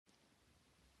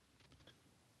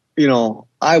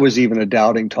I was even a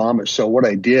doubting Thomas. So what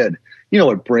I did, you know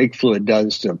what brake fluid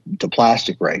does to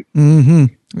plastic, right?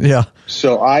 Mm-hmm. Yeah.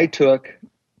 So I took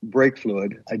brake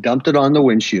fluid. I dumped it on the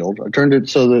windshield. I turned it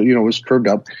so that, it was curved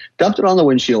up. Dumped it on the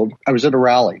windshield. I was at a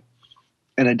rally.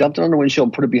 And I dumped it on the windshield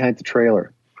and put it behind the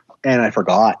trailer. And I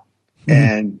forgot. Mm-hmm.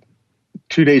 And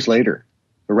 2 days later,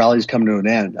 the rally's coming to an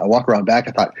end. I walk around back.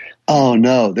 I thought, oh,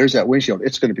 no, there's that windshield.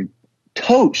 It's going to be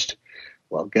toast.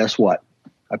 Well, guess what?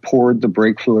 I poured the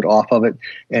brake fluid off of it,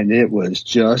 and it was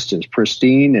just as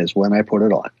pristine as when I put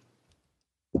it on.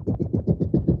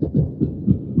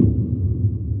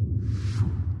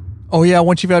 Oh, yeah,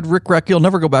 once you've had Rick Wreck, you'll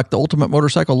never go back. The ultimate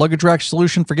motorcycle luggage rack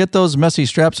solution. Forget those messy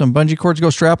straps and bungee cords. Go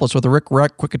strapless with a Rick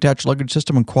Wreck quick attach luggage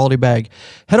system and quality bag.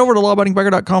 Head over to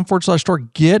lawabidingbiker.com/store.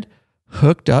 Get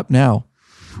hooked up now.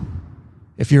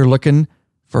 If you're looking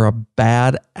for a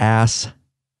badass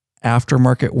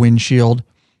aftermarket windshield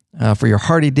for your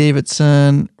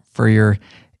Harley-Davidson, for your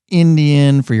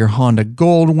Indian, for your Honda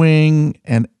Goldwing,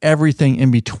 and everything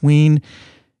in between,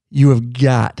 you have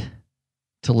got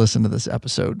to listen to this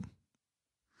episode.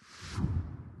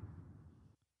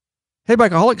 Hey,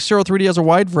 Bikeaholics, 03D has a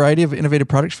wide variety of innovative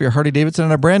products for your Harley-Davidson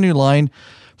and a brand new line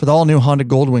for the all-new Honda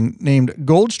Goldwing named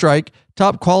Gold Strike.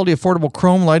 Top quality, affordable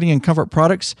chrome lighting and comfort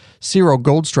products. Zero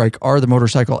Gold Strike are the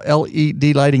motorcycle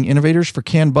LED lighting innovators for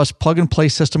CAN bus plug-and-play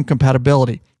system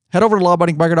compatibility. Head over to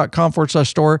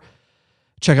lawabidingbiker.com/store.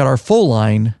 Check out our full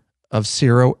line of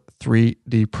Zero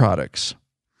 3D products.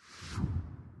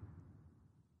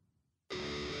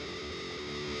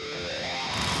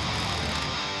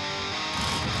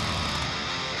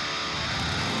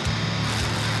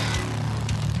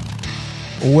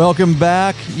 Welcome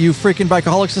back, you freaking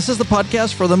bikeaholics. This is the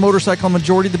podcast for the motorcycle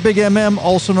majority, the big MM,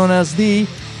 also known as the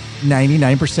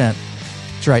 99%.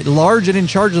 That's right, large and in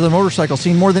charge of the motorcycle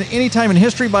scene more than any time in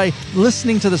history by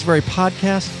listening to this very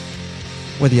podcast.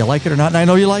 Whether you like it or not, and I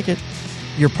know you like it,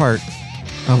 you're part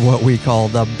of what we call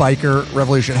the biker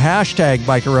revolution. Hashtag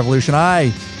biker revolution.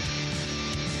 I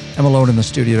am alone in the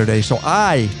studio today, so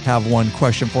I have one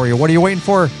question for you. What are you waiting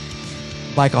for?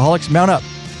 Bikeaholics, mount up.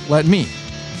 Let me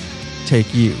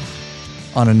take you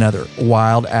on another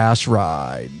wild ass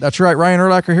ride. That's right, Ryan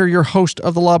Erlacher here, your host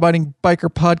of the Law Abiding Biker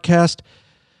Podcast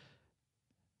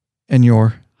and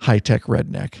your high-tech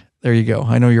redneck. There you go.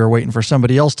 I know you're waiting for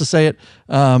somebody else to say it,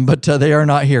 but they are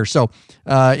not here. So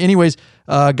anyways,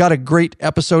 got a great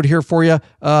episode here for you.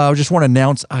 I just want to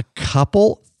announce a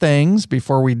couple things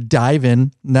before we dive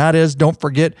in. And that is, don't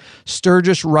forget,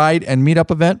 Sturgis Ride and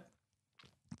Meetup event,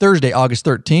 Thursday, August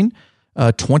 13th.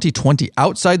 2020.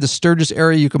 Outside the Sturgis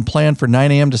area, you can plan for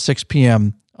 9 a.m. to 6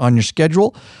 p.m. on your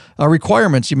schedule.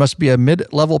 Requirements, you must be a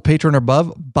mid-level patron or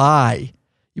above by,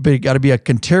 you got to be a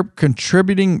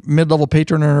contributing mid-level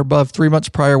patron or above 3 months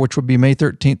prior, which would be May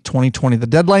 13th, 2020. The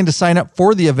deadline to sign up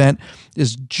for the event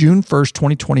is June 1st,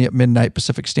 2020 at midnight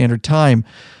Pacific Standard Time.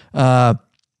 I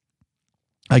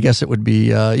guess it would be,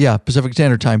 Pacific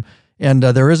Standard Time. And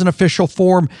there is an official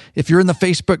form. If you're in the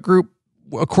Facebook group,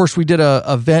 of course, we did a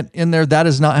event in there. That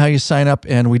is not how you sign up,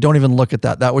 and we don't even look at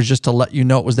that. That was just to let you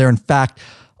know it was there. In fact,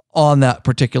 on that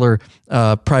particular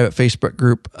private Facebook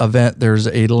group event, there's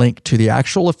a link to the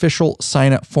actual official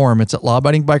sign-up form. It's at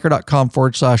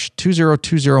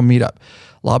lawabidingbiker.com/2020 meetup.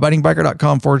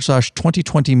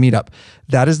 lawabidingbiker.com/2020 meetup.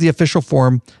 That is the official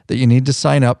form that you need to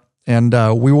sign up, and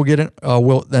we will get it.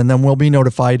 And then we'll be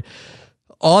notified.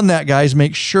 On that, guys,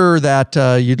 make sure that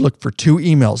you'd look for 2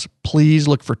 emails. Please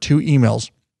look for 2 emails.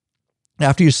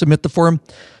 After you submit the form,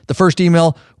 the first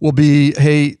email will be,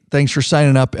 hey, thanks for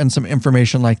signing up, and some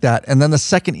information like that. And then the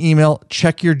second email,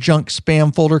 check your junk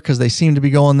spam folder because they seem to be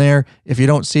going there. If you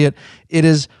don't see it, it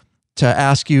is to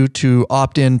ask you to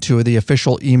opt into the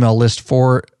official email list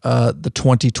for the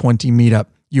 2020 meetup.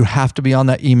 You have to be on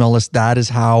that email list. That is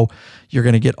how you're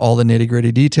going to get all the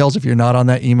nitty-gritty details. If you're not on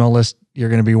that email list, you're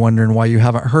going to be wondering why you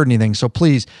haven't heard anything. So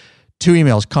please, 2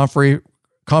 emails,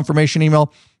 confirmation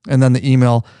email, and then the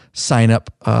email sign up,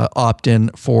 opt in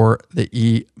for the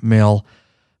email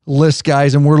list,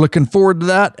 guys. And we're looking forward to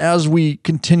that as we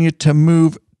continue to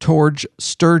move towards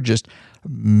Sturgis.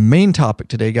 Main topic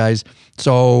today, guys.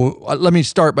 So let me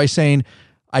start by saying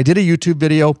I did a YouTube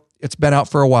video. It's been out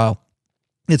for a while.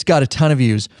 It's got a ton of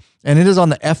views, and it is on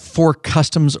the F4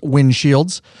 Customs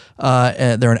windshields.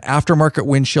 They're an aftermarket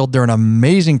windshield. They're an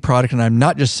amazing product, and I'm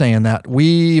not just saying that.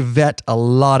 We vet a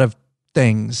lot of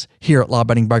things here at Law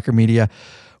Abiding Biker Media.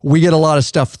 We get a lot of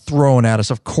stuff thrown at us.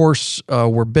 Of course,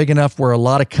 we're big enough where a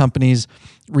lot of companies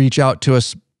reach out to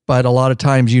us, but a lot of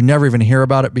times you never even hear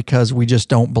about it because we just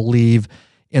don't believe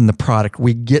in the product.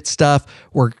 We get stuff.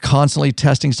 We're constantly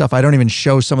testing stuff. I don't even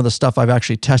show some of the stuff I've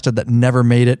actually tested that never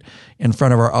made it in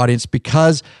front of our audience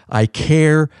because I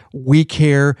care. We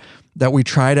care that we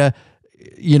try to,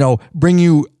 bring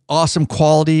you awesome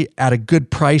quality at a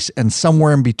good price and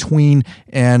somewhere in between.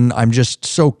 And I'm just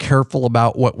so careful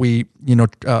about what we,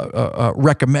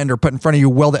 recommend or put in front of you.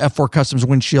 Well, the F4 Customs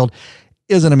windshield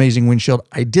is an amazing windshield.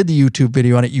 I did the YouTube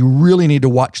video on it. You really need to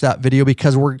watch that video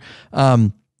because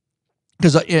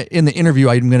because in the interview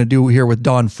I'm going to do here with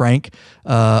Don Frank,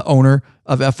 owner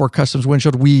of F4 Customs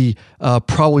Windshield, we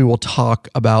probably will talk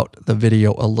about the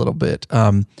video a little bit.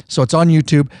 So it's on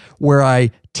YouTube where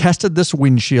I tested this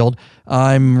windshield.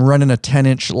 I'm running a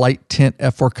 10-inch light tint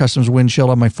F4 Customs windshield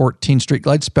on my 14 Street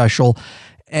Glide Special,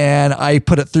 and I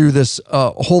put it through this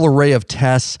whole array of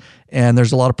tests, and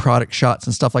there's a lot of product shots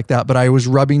and stuff like that, but I was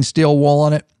rubbing steel wool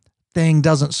on it. Thing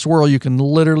doesn't swirl. You can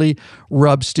literally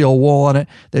rub steel wool on it.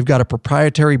 They've got a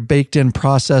proprietary baked-in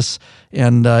process,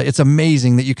 and it's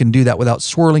amazing that you can do that without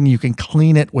swirling. You can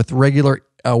clean it with regular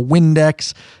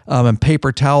Windex and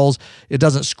paper towels. It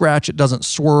doesn't scratch. It doesn't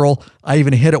swirl. I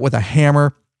even hit it with a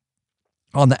hammer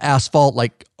on the asphalt,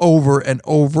 like over and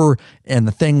over, and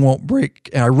the thing won't break.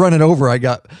 And I run it over. I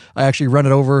actually run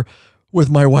it over with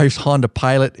my wife's Honda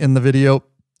Pilot in the video,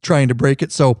 trying to break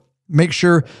it. So make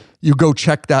sure you go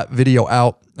check that video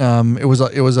out. It was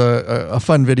a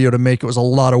fun video to make. It was a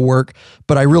lot of work,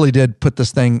 but I really did put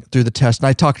this thing through the test. And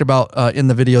I talked about in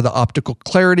the video the optical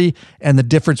clarity and the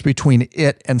difference between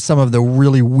it and some of the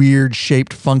really weird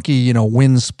shaped, funky,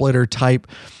 wind splitter type,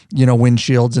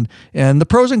 windshields and the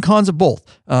pros and cons of both.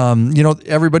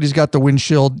 Everybody's got the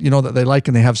windshield, that they like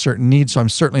and they have certain needs. So I'm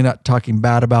certainly not talking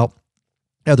bad about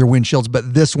other windshields,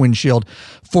 but this windshield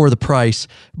for the price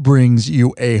brings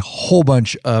you a whole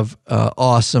bunch of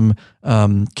awesome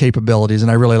capabilities.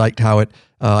 And I really liked how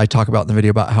I talk about in the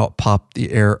video about how it popped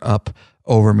the air up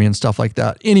over me and stuff like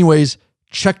that. Anyways,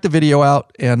 check the video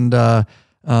out. And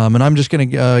I'm just going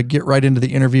to get right into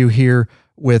the interview here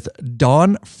with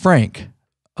Don Frank,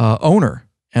 owner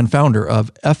and founder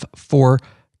of F4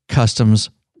 Customs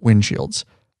Windshields.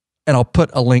 And I'll put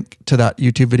a link to that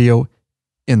YouTube video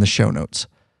in the show notes.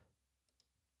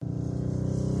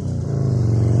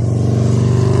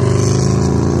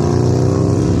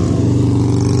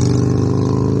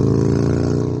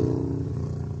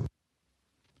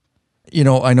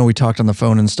 I know we talked on the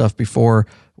phone and stuff before.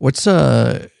 Where'd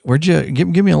you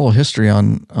give me a little history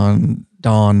on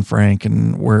Don Frank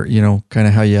and where, kind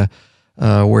of how you,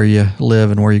 where you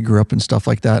live and where you grew up and stuff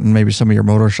like that. And maybe some of your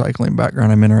motorcycling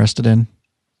background I'm interested in.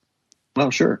 Oh,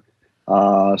 sure.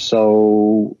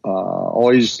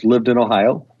 Always lived in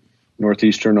Ohio,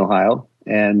 northeastern Ohio,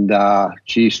 and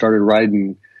started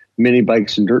riding mini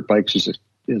bikes and dirt bikes as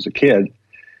a kid.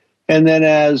 And then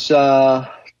as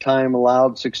time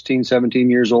allowed, 16, 17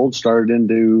 years old, started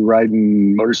into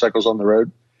riding motorcycles on the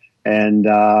road and,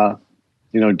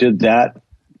 did that,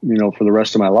 for the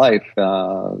rest of my life.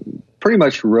 Pretty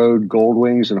much rode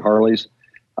Goldwings and Harleys.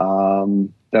 That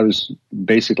was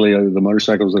basically the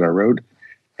motorcycles that I rode.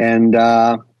 And,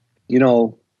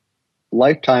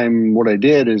 lifetime, what I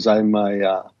did is I'm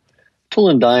a tool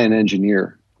and die-in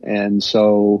engineer. And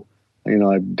so,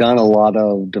 I've done a lot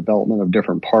of development of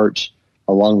different parts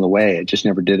along the way. I just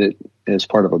never did it as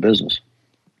part of a business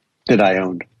that I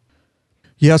owned.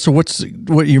 Yeah. So what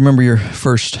you remember your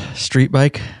first street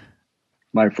bike?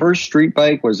 My first street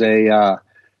bike was a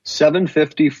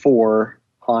 754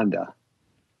 Honda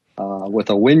with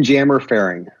a Windjammer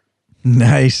fairing.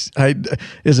 Nice.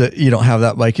 You don't have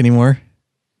that bike anymore?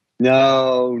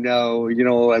 No.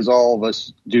 As all of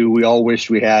us do, we all wish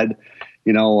we had,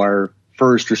 our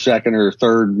first or second or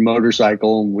third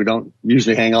motorcycle, and we don't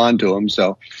usually hang on to them.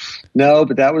 So no,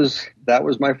 but that was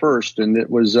my first, and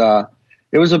it was a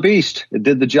beast. It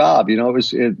did the job.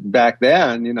 Back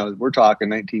then, we're talking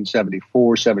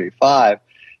 1974, 75,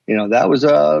 that was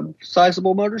a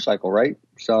sizable motorcycle, right?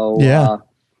 So, yeah.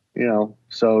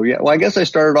 Well, I guess I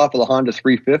started off with a Honda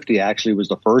 350 actually was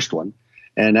the first one.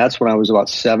 And that's when I was about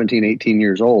 17, 18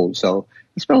 years old. So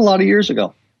it's been a lot of years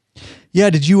ago. Yeah.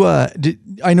 Did you,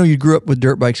 I know you grew up with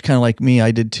dirt bikes kind of like me.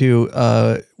 I did too.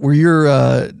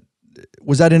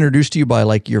 Was that introduced to you by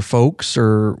like your folks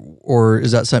or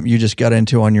is that something you just got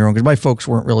into on your own? Cause my folks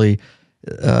weren't really,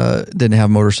 didn't have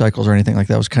motorcycles or anything like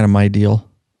that. It was kind of my deal.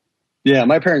 Yeah.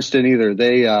 My parents didn't either.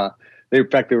 They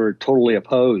were totally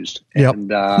opposed. Yep. And,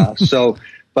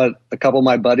 but a couple of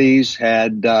my buddies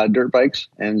had dirt bikes,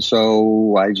 and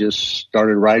so I just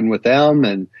started riding with them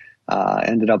and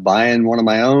ended up buying one of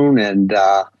my own. And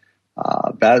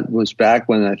that was back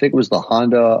when I think it was the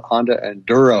Honda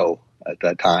Enduro at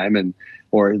that time. And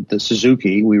or the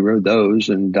Suzuki. We rode those,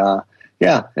 and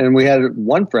and we had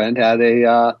one friend had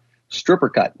a stripper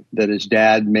cut that his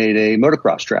dad made a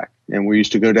motocross track, and we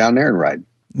used to go down there and ride.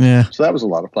 Yeah. So that was a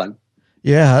lot of fun.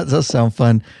 Yeah, that does sound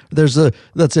fun.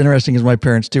 That's interesting because my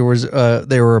parents too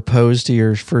they were opposed to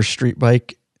your first street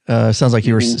bike. Sounds like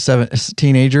you were a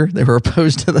teenager. They were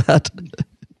opposed to that.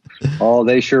 Oh,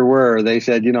 they sure were. They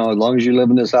said, as long as you live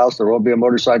in this house, there won't be a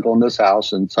motorcycle in this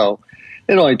house. And so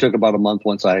it only took about a month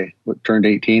once I turned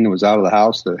 18 and was out of the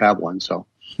house to have one. So,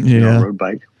 road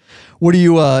bike. What do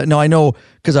you, now I know,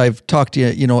 because I've talked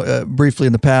to you, briefly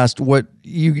in the past, what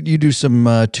you do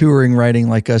some touring riding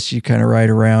like us, you kind of ride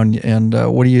around, and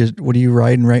what are you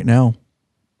riding right now?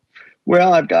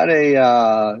 Well, I've got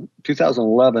a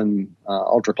 2011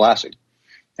 Ultra Classic,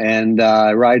 and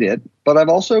I ride it, but I've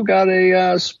also got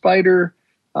a Spyder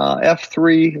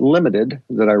F3 Limited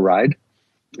that I ride,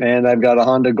 and I've got a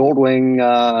Honda Goldwing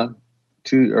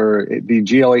the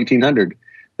GL 1800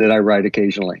 that I ride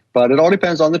occasionally. But it all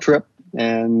depends on the trip,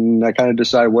 and I kind of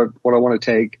decide what I want to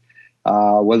take,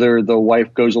 whether the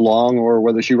wife goes along or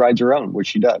whether she rides her own, which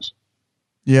she does.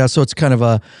 Yeah, so it's kind of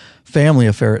a family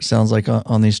affair, it sounds like,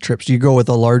 on these trips. Do you go with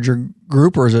a larger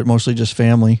group, or is it mostly just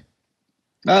family?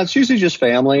 It's usually just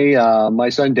family. My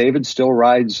son David still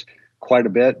rides quite a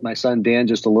bit. My son Dan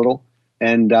just a little.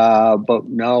 And but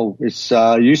no, it's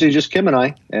usually just Kim and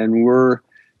I. And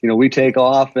we take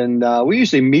off, and we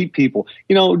usually meet people.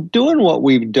 Doing what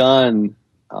we've done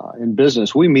in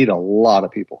business, we meet a lot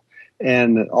of people,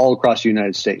 and all across the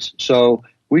United States. So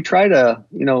we try to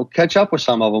catch up with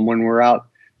some of them when we're out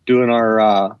doing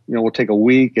our. We'll take a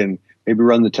week and maybe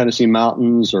run the Tennessee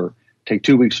mountains, or take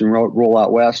 2 weeks and roll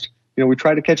out west. We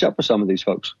try to catch up with some of these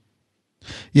folks.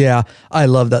 Yeah, I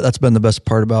love that. That's been the best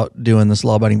part about doing this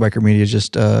Law Abiding Biker Media, is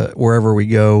just wherever we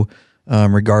go,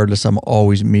 regardless, I'm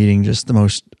always meeting just the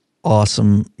most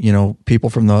awesome,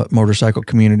 people from the motorcycle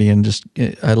community. And just,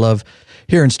 I love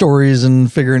hearing stories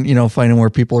and figuring, finding where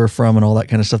people are from and all that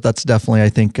kind of stuff. That's definitely, I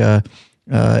think,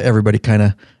 everybody kind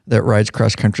of that rides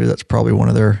cross country, that's probably one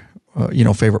of their,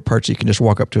 favorite parts. You can just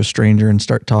walk up to a stranger and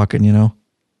start talking,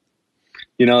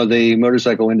 The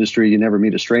motorcycle industry, you never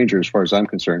meet a stranger as far as I'm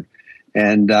concerned.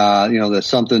 And, that's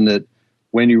something that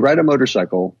when you ride a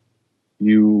motorcycle,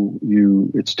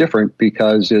 it's different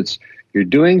because you're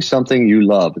doing something you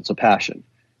love. It's a passion.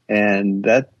 And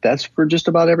that's for just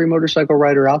about every motorcycle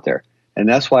rider out there. And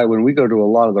that's why when we go to a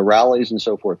lot of the rallies and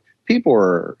so forth, people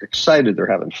are excited. They're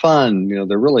having fun.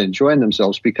 They're really enjoying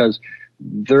themselves because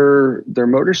their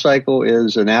motorcycle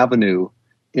is an avenue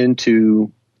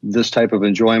into this type of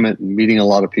enjoyment and meeting a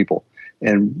lot of people.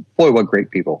 And boy, what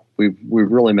great people. We've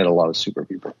really met a lot of super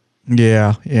people.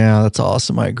 Yeah, that's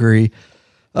awesome. I agree.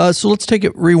 So let's take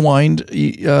it rewind.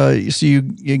 So you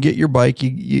get your bike,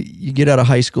 you get out of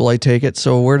high school, I take it.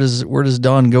 So where does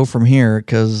Don go from here?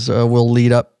 Because we'll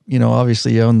lead up,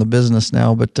 obviously you own the business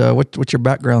now, but what's your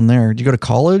background there? Did you go to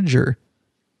college or?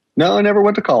 No, I never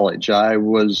went to college. I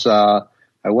went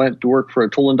to work for a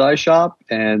tool and die shop,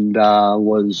 and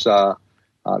was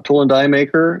tool and die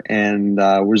maker, and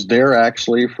was there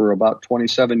actually for about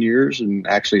 27 years and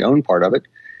actually owned part of it.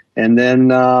 And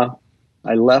then I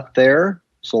left there,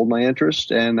 sold my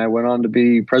interest, and I went on to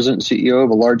be president and CEO of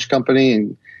a large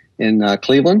company in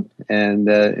Cleveland, and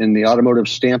in the automotive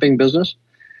stamping business.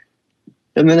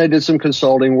 And then I did some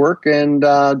consulting work, and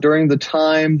during the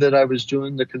time that I was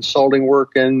doing the consulting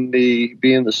work and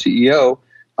being the CEO,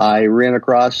 I ran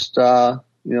across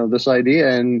this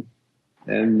idea, and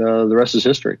the rest is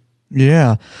history.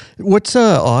 Yeah. What's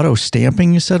auto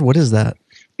stamping, you said? What is that?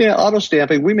 Yeah, auto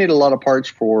stamping. We made a lot of parts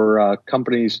for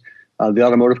companies, the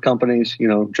automotive companies,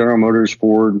 General Motors,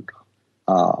 Ford,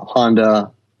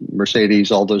 Honda,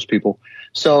 Mercedes, all those people.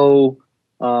 So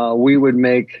we would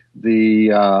make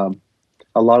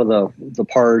a lot of the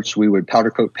parts. We would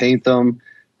powder coat paint them.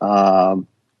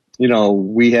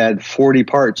 We had 40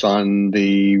 parts on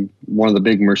one of the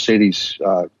big Mercedes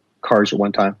cars at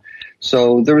one time.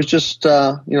 So there was just,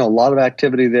 a lot of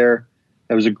activity there.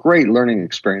 It was a great learning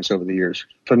experience over the years.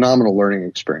 Phenomenal learning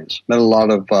experience. Met a lot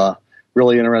of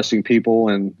really interesting people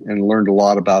and learned a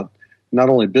lot about not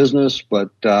only business, but,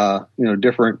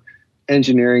 different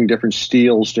engineering, different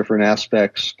steels, different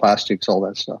aspects, plastics, all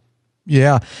that stuff.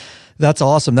 Yeah, that's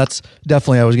awesome. That's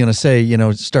definitely, I was going to say,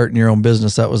 starting your own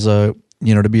business, that was to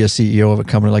be a CEO of a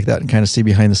company like that and kind of see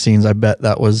behind the scenes. I bet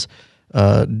that was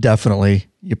definitely,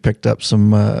 you picked up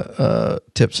some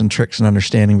tips and tricks and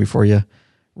understanding before you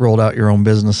rolled out your own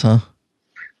business, huh?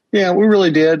 Yeah, we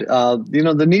really did.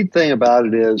 The neat thing about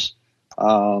it is,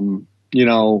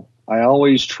 I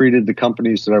always treated the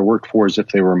companies that I worked for as if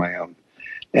they were my own.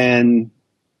 And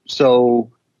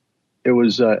so it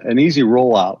was an easy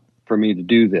rollout for me to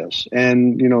do this.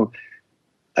 And,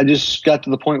 I just got to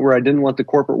the point where I didn't want the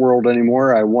corporate world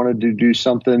anymore. I wanted to do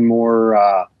something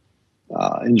more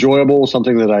enjoyable,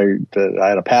 something that I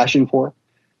had a passion for,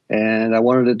 and I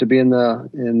wanted it to be in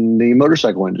the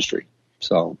motorcycle industry.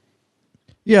 So,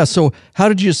 yeah. So, how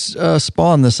did you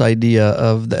spawn this idea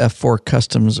of the F4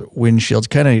 Customs windshields?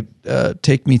 Kind of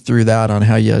take me through that on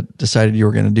how you decided you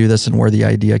were going to do this and where the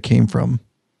idea came from.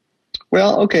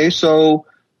 Well, okay. So,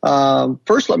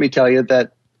 first, let me tell you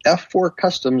that F4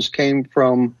 Customs came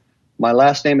from my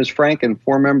last name is Frank and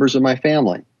 4 members of my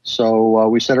family. So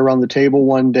we sat around the table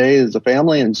one day as a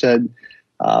family and said,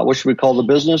 what should we call the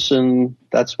business? And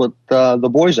that's what the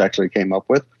boys actually came up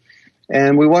with.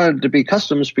 And we wanted it to be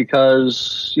customs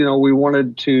because, we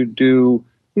wanted to do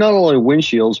not only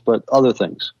windshields, but other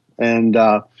things. And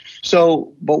but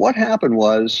what happened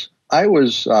was I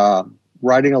was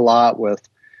riding a lot with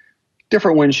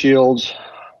different windshields.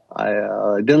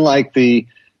 I didn't like the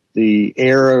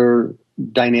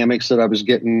aerodynamics that I was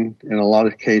getting in a lot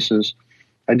of cases.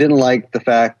 I didn't like the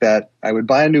fact that I would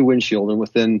buy a new windshield and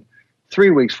within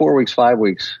 3 weeks, 4 weeks, 5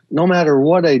 weeks, no matter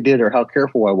what I did or how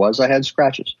careful I was, I had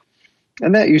scratches.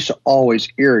 And that used to always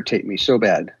irritate me so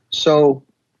bad. So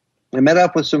I met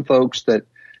up with some folks that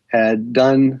had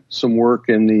done some work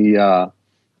in the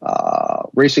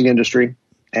racing industry,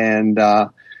 and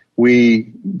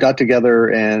we got together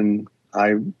and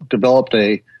I developed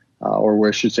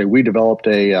we developed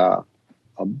a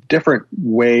different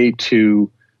way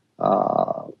to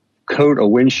coat a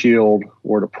windshield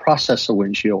or to process a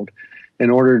windshield in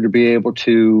order to be able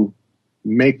to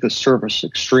make the surface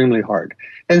extremely hard.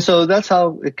 And so that's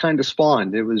how it kind of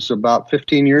spawned. It was about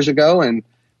 15 years ago,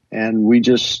 and we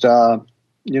just,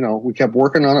 we kept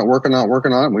working on it.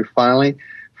 We finally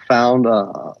found,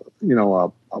 a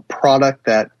product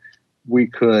that we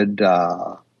could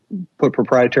put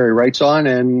proprietary rights on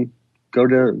and go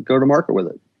to market with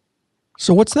it.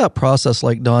 So what's that process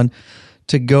like, Don,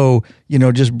 to go,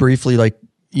 just briefly, like,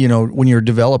 when you're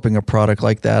developing a product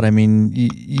like that? I mean,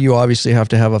 you obviously have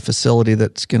to have a facility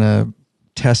that's going to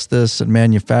test this and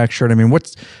manufacture it. I mean,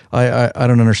 I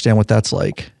don't understand what that's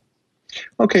like.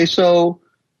 Okay. So,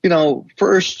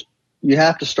 first you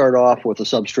have to start off with a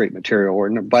substrate material,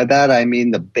 and by that I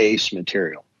mean the base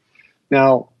material.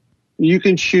 Now, you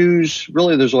can choose,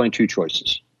 really there's only 2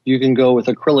 choices. You can go with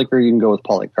acrylic or you can go with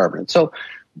polycarbonate. So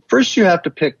first you have to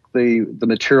pick the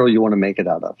material you want to make it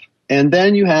out of. And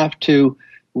then you have to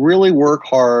really work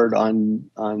hard on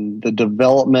the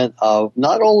development of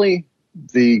not only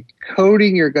the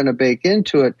coating you're going to bake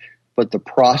into it, but the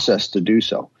process to do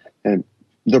so. And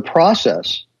the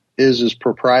process is as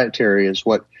proprietary as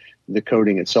what the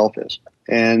coating itself is.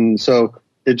 And so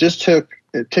it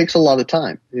takes a lot of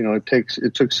time.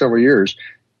 It took several years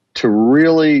to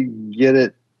really get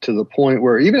it to the point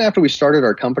where even after we started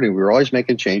our company, we were always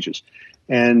making changes.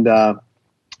 And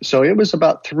so it was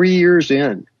about 3 years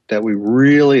in that we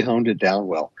really honed it down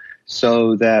well,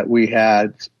 so that we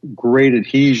had great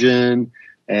adhesion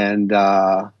and,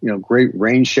 great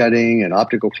rain shedding and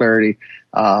optical clarity.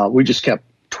 We just kept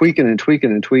tweaking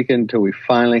until we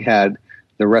finally had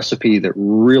the recipe that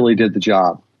really did the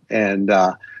job. And,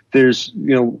 I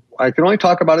can only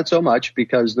talk about it so much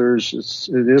because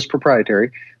it is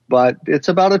proprietary, but it's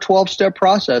about a 12-step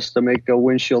process to make a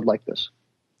windshield like this.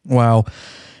 Wow.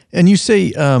 And you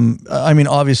say,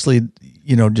 obviously,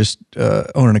 just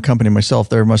owning a company myself,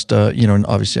 there must,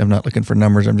 obviously I'm not looking for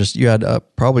numbers. You had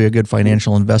probably a good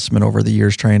financial investment over the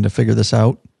years trying to figure this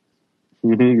out.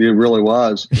 Mm-hmm. It really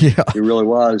was. Yeah. It really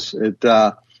was. It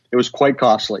was quite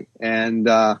costly. And,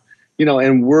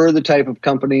 and we're the type of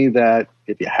company that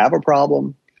if you have a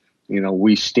problem,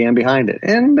 we stand behind it.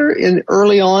 And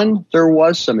early on, there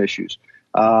was some issues.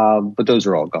 But those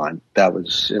are all gone. That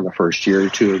was in the first year or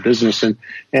 2 of business.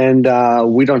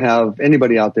 And we don't have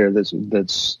anybody out there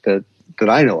that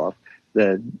I know of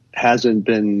that hasn't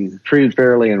been treated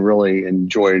fairly and really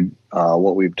enjoyed,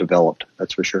 what we've developed.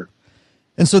 That's for sure.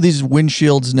 And so these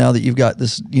windshields, now that you've got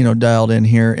this, dialed in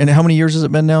here, and how many years has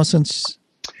it been now since?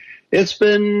 It's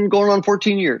been going on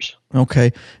 14 years.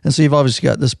 Okay. And so you've obviously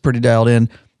got this pretty dialed in.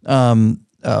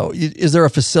 Is there a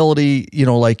facility,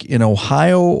 like in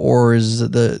Ohio, or is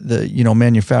the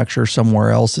manufacturer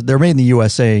somewhere else? They're made in the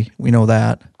USA. We know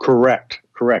that. Correct.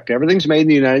 Everything's made in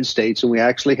the United States, and we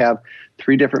actually have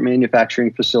 3 different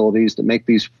manufacturing facilities that make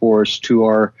these for us to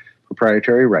our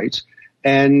proprietary rights.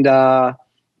 And,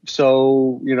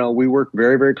 so, we work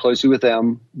very, very closely with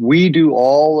them. We do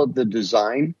all of the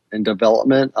design and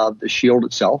development of the shield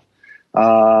itself.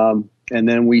 And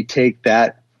then we take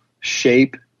that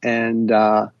shape and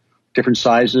different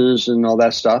sizes and all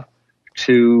that stuff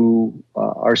to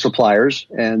our suppliers,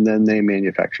 and then they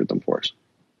manufacture them for us.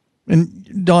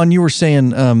 And Don, you were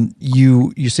saying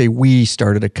you say we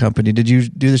started a company. Did you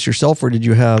do this yourself, or did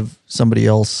you have somebody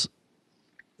else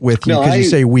with you? Because you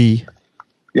say we.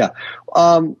 Yeah,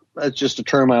 that's just a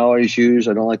term I always use.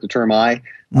 I don't like the term I.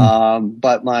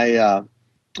 But my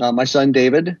son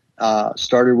David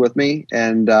started with me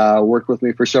and worked with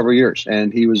me for several years,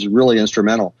 and he was really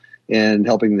instrumental in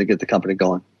helping to get the company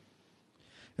going.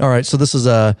 All right, so this is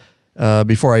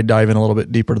before I dive in a little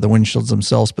bit deeper to the Windshields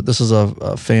themselves, but this is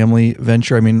a family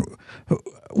venture. I mean,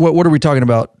 what are we talking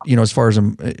about? You know, as far as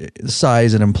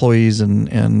size and employees,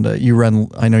 and you run.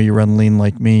 I know you run lean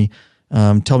like me.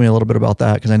 Tell me a little bit about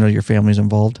that, because I know your family's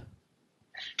involved.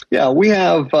 Yeah, we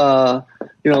have.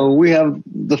 We have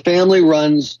the family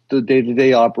runs the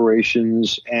day-to-day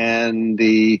operations and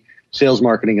the sales,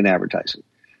 marketing, and advertising.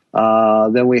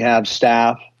 Then we have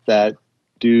staff that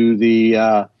do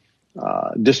the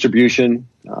distribution,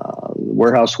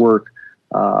 warehouse work.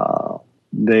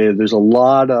 There's a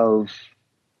lot of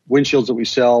windshields that we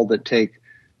sell that take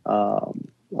a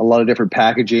lot of different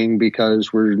packaging,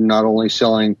 because we're not only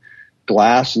selling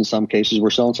glass, in some cases we're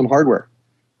selling some hardware.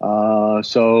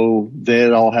 So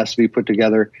that all has to be put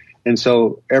together. And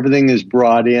so everything is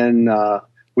brought in.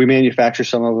 We manufacture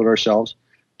some of it ourselves,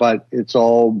 but it's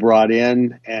all brought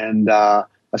in and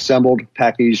assembled,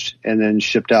 packaged, and then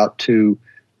shipped out to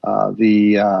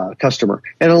the customer.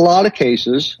 And in a lot of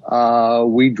cases,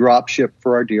 we drop ship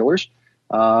for our dealers.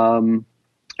 So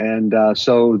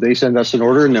they send us an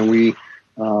order, and then we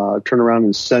turn around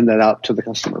and send that out to the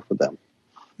customer for them.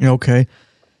 Okay.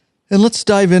 And let's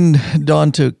dive in,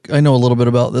 Don, I know a little bit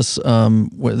about this,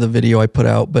 with the video I put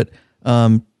out, but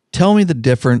tell me the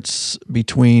difference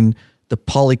between the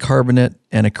polycarbonate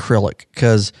and acrylic,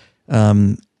 because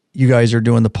you guys are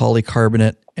doing the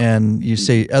polycarbonate, and you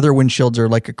say other windshields are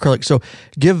like acrylic. So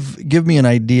give me an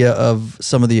idea of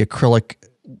some of the acrylic.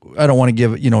 I don't want to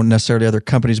give, necessarily other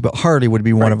companies, but Harley would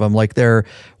be one of them. Like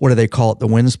what do they call it? The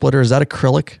wind splitter? Is that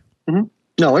acrylic? Mm-hmm.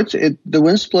 No, the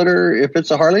wind splitter. If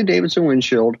it's a Harley-Davidson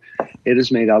windshield, it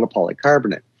is made out of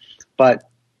polycarbonate. But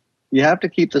you have to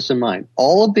keep this in mind.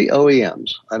 All of the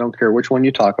OEMs, I don't care which one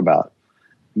you talk about,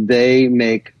 they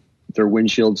make their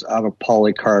windshields out of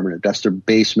polycarbonate. That's their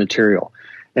base material.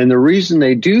 And the reason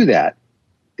they do that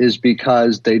is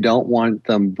because they don't want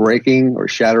them breaking or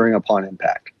shattering upon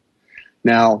impact.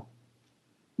 Now,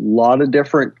 a lot of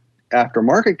different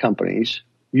aftermarket companies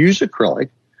use acrylic,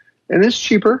 and it's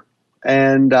cheaper.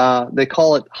 And they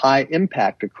call it high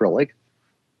impact acrylic,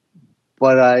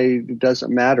 but it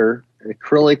doesn't matter.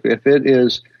 Acrylic, if it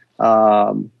is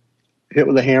hit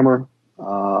with a hammer,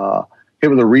 hit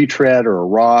with a retread or a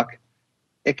rock,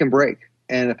 it can break.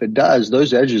 And if it does,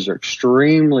 those edges are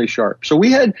extremely sharp. So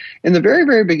we had, in the very,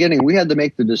 very beginning, we had to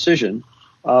make the decision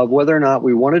of whether or not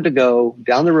we wanted to go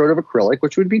down the road of acrylic,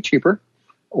 which would be cheaper,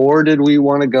 or did we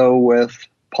want to go with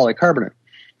polycarbonate.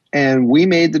 And we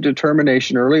made the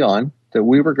determination early on that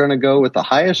we were going to go with the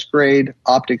highest grade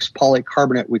optics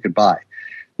polycarbonate we could buy.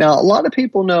 Now, a lot of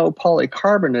people know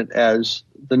polycarbonate as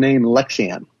the name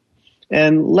Lexan.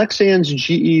 And Lexan's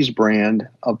GE's brand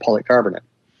of polycarbonate.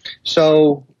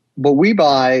 So, but we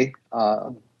buy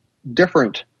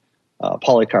different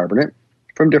polycarbonate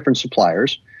from different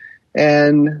suppliers.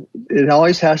 And it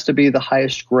always has to be the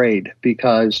highest grade,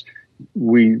 because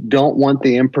we don't want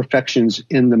the imperfections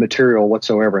in the material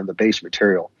whatsoever, in the base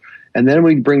material. And then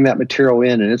we bring that material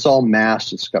in, and it's all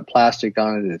masked. It's got plastic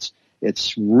on it.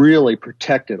 It's really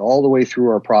protected all the way through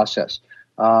our process,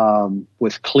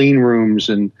 with clean rooms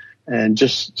and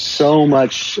just so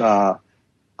much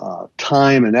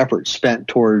time and effort spent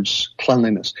towards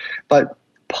cleanliness. But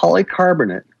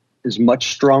polycarbonate is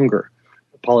much stronger.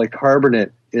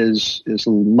 Polycarbonate is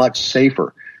much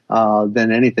safer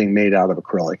than anything made out of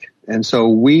acrylic. And so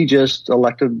we just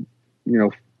elected,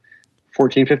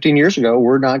 14, 15 years ago,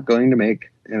 we're not going to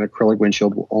make an acrylic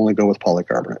windshield. We'll only go with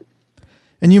polycarbonate.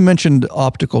 And you mentioned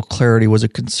optical clarity was a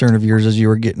concern of yours as you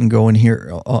were getting going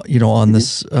here, on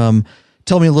this.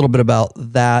 Tell me a little bit about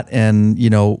that and,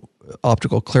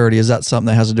 optical clarity. Is that something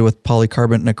that has to do with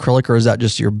polycarbonate and acrylic, or is that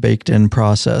just your baked-in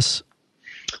process?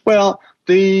 Well,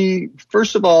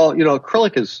 first of all,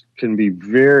 acrylic can be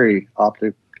very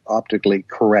optically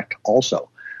correct also.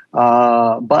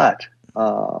 But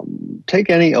take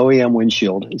any OEM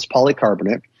windshield, it's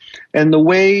polycarbonate, and the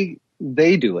way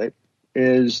they do it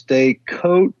is they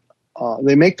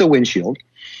make the windshield,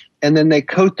 and then they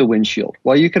coat the windshield.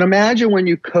 Well, you can imagine when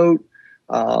you coat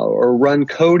or run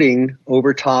coating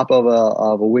over top of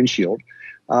a windshield,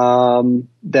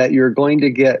 that you're going to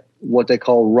get what they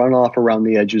call runoff around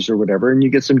the edges or whatever, and you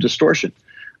get some distortion.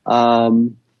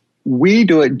 We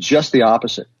do it just the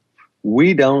opposite.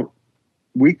 We coat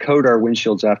our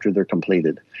windshields after they're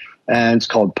completed, and it's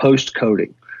called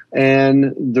post-coating.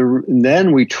 And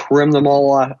then we trim them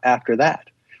all off after that.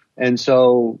 And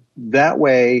so that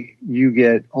way you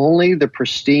get only the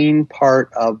pristine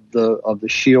part of the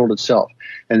shield itself.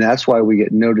 And that's why we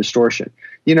get no distortion.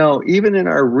 Even in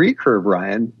our recurve,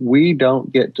 Ryan, we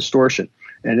don't get distortion.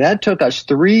 And that took us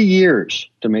 3 years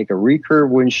to make a recurve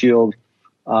windshield.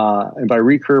 And by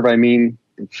recurve, I mean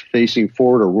it's facing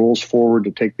forward or rolls forward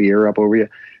to take the air up over you.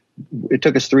 It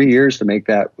took us 3 years to make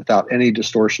that without any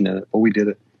distortion in it, but we did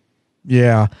it.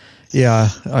 Yeah.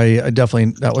 I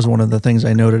definitely, that was one of the things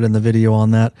I noted in the video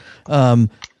on that.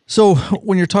 So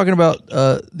when you're talking about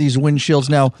these windshields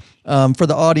now, for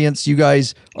the audience, you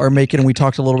guys are making, and we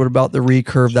talked a little bit about the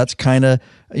recurve. That's kind of,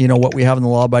 what we have in the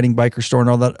law-abiding biker store and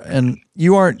all that. And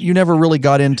you never really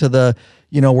got into the,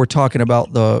 we're talking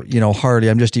about the, Harley.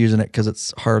 I'm just using it because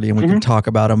it's Harley and we can talk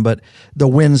about them. But the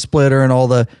wind splitter and all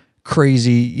the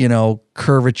crazy,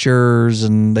 curvatures,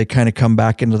 and they kind of come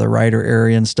back into the rider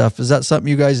area and stuff. Is that something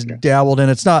you guys dabbled in?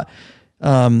 It's not,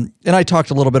 and I talked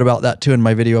a little bit about that too in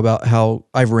my video about how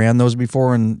I've ran those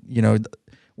before. And,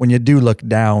 when you do look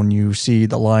down, you see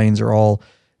the lines are all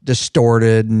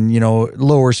distorted and,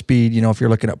 lower speed, if you're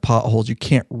looking at potholes, you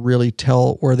can't really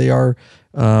tell where they are.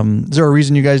 Is there a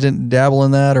reason you guys didn't dabble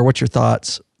in that, or what's your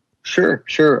thoughts? Sure.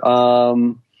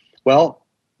 Well,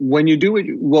 when you do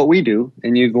what we do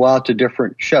and you go out to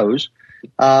different shows,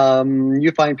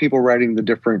 you find people riding the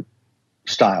different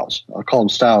styles. I'll call them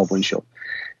style of windshield.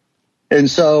 And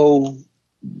so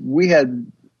we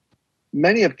had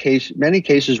many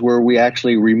cases where we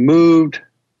actually removed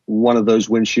one of those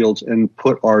windshields and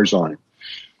put ours on.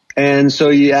 And so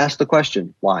you ask the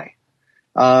question, why?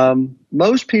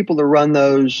 Most people that run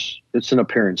those, it's an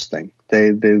appearance thing.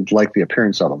 They like the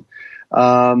appearance of them.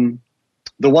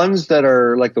 The ones that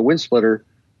are like the wind splitter,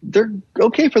 they're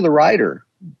okay for the rider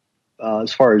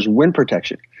as far as wind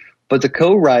protection. But the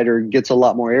co-rider gets a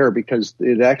lot more air because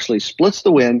it actually splits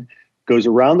the wind, goes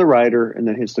around the rider, and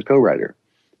then hits the co-rider.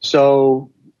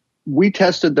 So we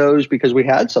tested those because we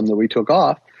had some that we took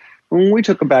off. And we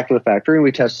took them back to the factory and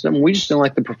we tested them. And we just didn't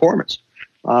like the performance.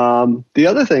 The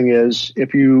other thing is,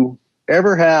 if you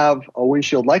ever have a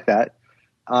windshield like that,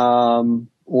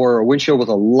 or a windshield with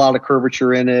a lot of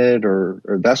curvature in it, or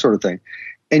that sort of thing,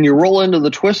 and you roll into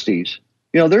the twisties,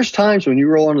 there's times when you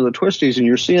roll into the twisties and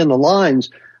you're seeing the lines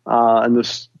and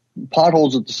the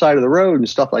potholes at the side of the road and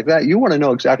stuff like that. You want to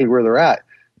know exactly where they're at.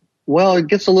 Well, it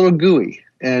gets a little gooey,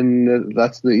 and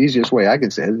that's the easiest way I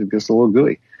can say it. It gets a little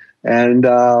gooey. And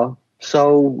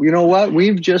so you know what?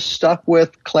 We've just stuck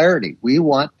with clarity. We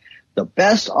want the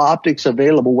best optics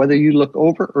available, whether you look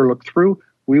over or look through.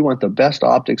 We want the best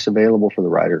optics available for the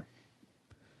rider.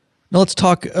 Now let's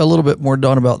talk a little bit more,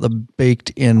 Don, about the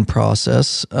baked-in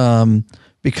process.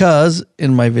 Because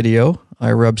in my video,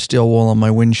 I rubbed steel wool on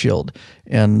my windshield,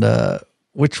 and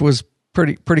which was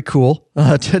pretty cool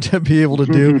to be able to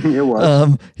do. It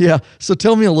was. Yeah. So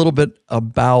tell me a little bit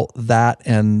about that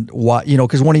and why,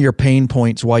 because one of your pain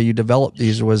points why you developed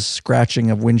these was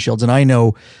scratching of windshields. And I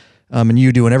know, and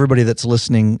you do, and everybody that's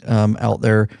listening out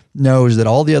there knows that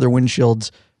all the other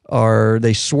windshields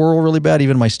they swirl really bad.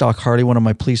 Even my stock Harley, one of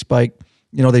my police bike,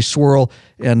 they swirl,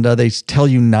 and they tell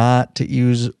you not to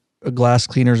use glass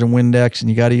cleaners and Windex, and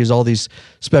you got to use all these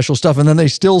special stuff, and then they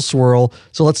still swirl.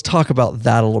 So let's talk about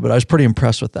that a little bit. I was pretty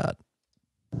impressed with that.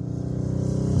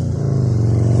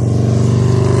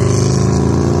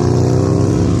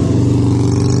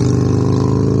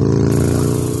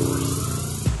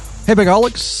 Hey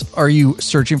Bikeaholics, are you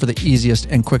searching for the easiest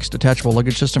and quickest detachable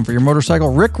luggage system for your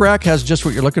motorcycle? Rick Rack has just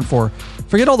what you're looking for.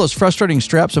 Forget all those frustrating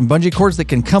straps and bungee cords that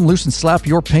can come loose and slap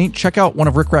your paint. Check out one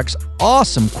of Rick Rack's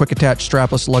awesome quick attach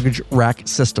strapless luggage rack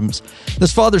systems.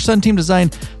 This father-son team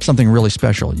designed something really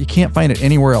special. You can't find it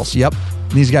anywhere else. Yep,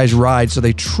 these guys ride, so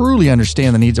they truly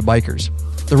understand the needs of bikers.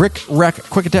 The Rick Rack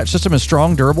Quick Attach system is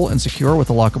strong, durable, and secure with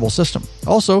a lockable system.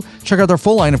 Also, check out their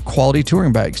full line of quality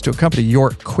touring bags to accompany your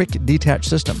quick detach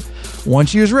system.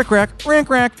 Once you use Rick Rack,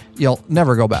 you'll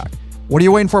never go back. What are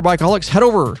you waiting for, Bikeaholics? Head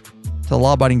over to the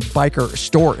Law Abiding Biker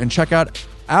store and check out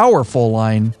our full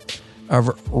line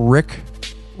of Rick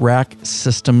Rack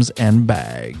systems and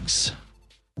bags.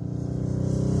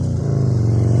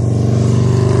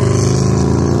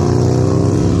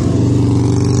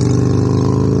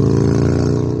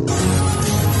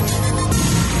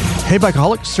 Hey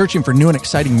Bikeaholics, searching for new and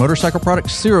exciting motorcycle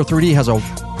products? 03D has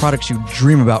products you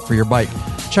dream about for your bike.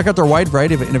 Check out their wide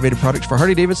variety of innovative products for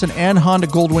Harley-Davidson and Honda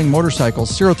Goldwing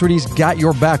motorcycles. 03D's got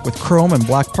your back with chrome and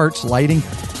black parts, lighting,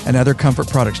 and other comfort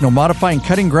products. No modifying,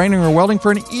 cutting, grinding, or welding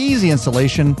for an easy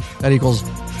installation. That equals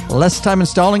less time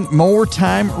installing, more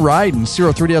time riding.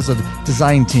 030 has a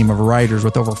design team of riders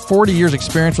with over 40 years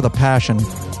experience with a passion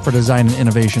for design and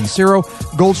innovation. Zero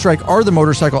Gold Strike are the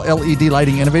motorcycle LED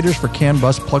lighting innovators for CAN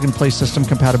bus plug-and-play system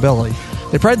compatibility.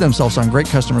 They pride themselves on great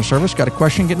customer service. Got a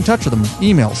question? Get in touch with them.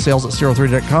 Email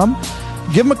sales@030.com.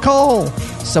 Give them a call,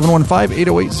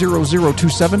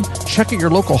 715-808-0027. Check at your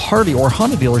local Harley or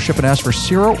Honda dealership and ask for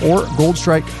Zero or Gold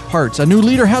Strike parts. A new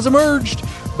leader has emerged.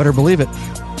 Better believe it.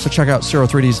 So check out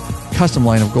 030's custom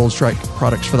line of Gold Strike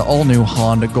products for the all-new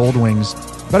Honda Goldwings.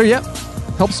 Better yet,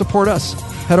 help support us.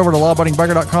 Head over to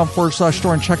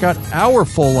lawabidingbiker.com/store and check out our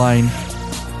full line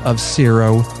of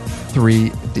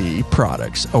 03D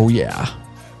products. Oh, yeah.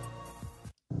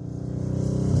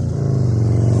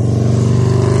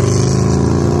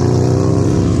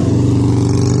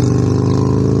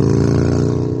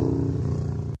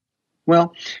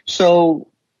 Well, so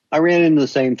I ran into the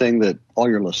same thing that all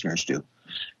your listeners do.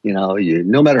 You know,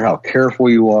 no matter how careful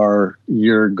you are,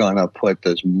 you're going to put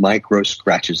those micro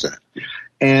scratches in.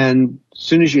 And as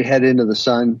soon as you head into the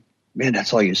sun, man,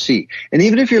 that's all you see. And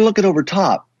even if you're looking over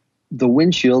top, the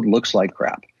windshield looks like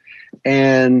crap.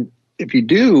 And if you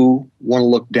do want to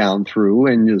look down through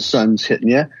and the sun's hitting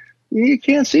you, you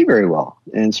can't see very well,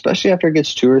 and especially after it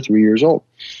gets 2 or 3 years old.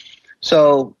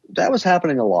 So that was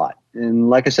happening a lot. And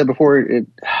like I said before,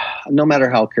 no matter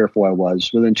how careful I was,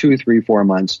 within 2, 3, 4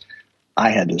 months,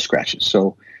 I had those scratches.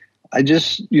 So I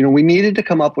just, we needed to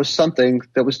come up with something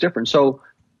that was different. So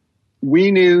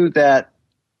we knew that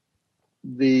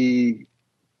the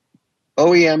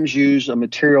OEMs use a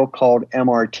material called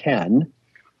MR10,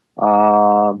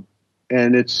 and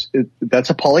that's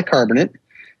a polycarbonate,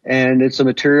 and it's a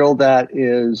material that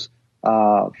is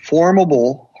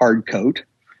formable hard coat,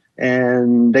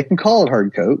 and they can call it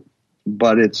hard coat,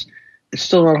 but it's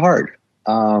still not hard.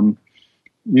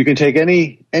 You can take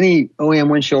any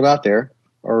OEM windshield out there,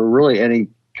 or really any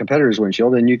competitor's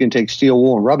windshield, and you can take steel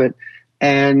wool and rub it,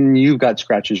 and you've got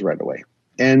scratches right away.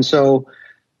 And so,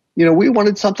 we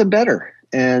wanted something better.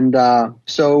 And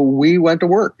so we went to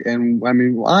work. And I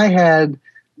mean, I had,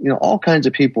 all kinds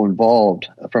of people involved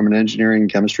from an engineering,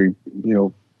 chemistry,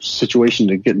 situation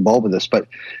to get involved with this. But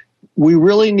we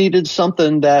really needed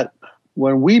something that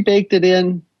when we baked it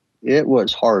in, it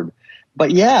was hard,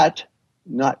 but yet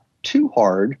not too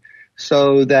hard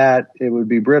so that it would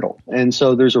be brittle. And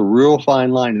so there's a real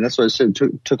fine line. And that's what I said,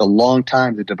 it took a long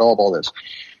time to develop all this.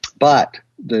 But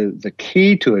the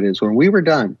key to it is when we were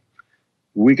done,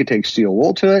 we could take steel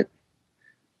wool to it.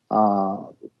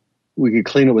 We could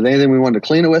clean it with anything we wanted to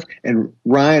clean it with. And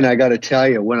Ryan, I got to tell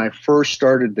you, when I first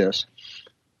started this,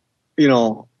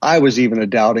 I was even a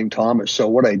doubting Thomas. So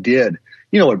what I did,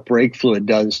 what brake fluid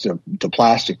does to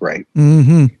plastic, right?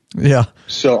 Mm-hmm. Yeah.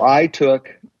 So I took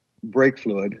brake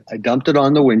fluid. I dumped it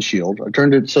on the windshield. I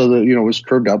turned it so that, it was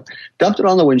curved up. Dumped it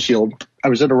on the windshield. I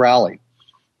was at a rally.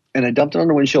 And I dumped it on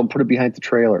the windshield and put it behind the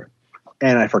trailer.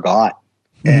 And I forgot.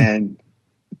 Mm-hmm. And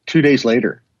 2 days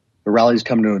later, the rally's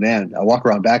coming to an end. I walk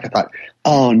around back. I thought,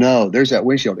 oh, no, there's that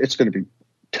windshield. It's going to be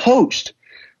toast.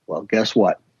 Well, guess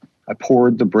what? I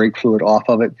poured the brake fluid off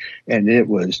of it, and it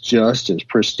was just as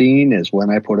pristine as when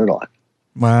I put it on.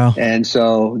 Wow. And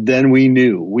so then we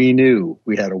knew we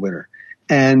had a winner.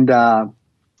 And, the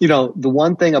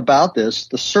one thing about this,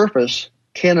 the surface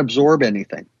can't absorb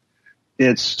anything.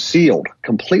 It's sealed,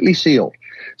 completely sealed.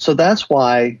 So that's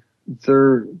why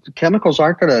the chemicals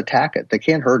aren't going to attack it. They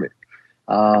can't hurt it.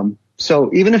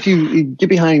 So even if you get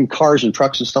behind cars and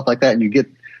trucks and stuff like that and you get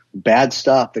bad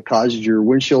stuff that causes your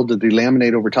windshield to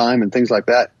delaminate over time and things like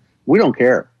that, we don't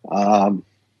care.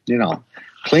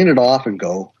 Clean it off and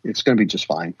go. It's going to be just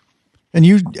fine. And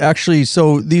you actually,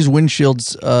 so these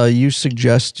windshields, you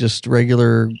suggest just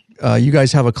regular, you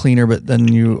guys have a cleaner, but then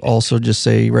you also just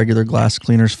say regular glass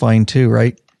cleaner's fine too,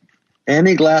 right?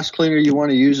 Any glass cleaner you want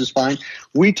to use is fine.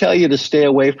 We tell you to stay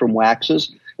away from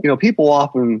waxes. People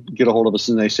often get a hold of us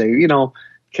and they say,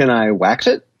 can I wax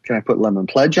it? Can I put lemon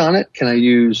pledge on it? Can I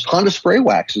use Honda spray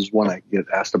wax is one I get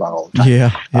asked about all the time.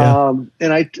 Yeah.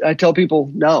 And I tell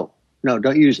people, no,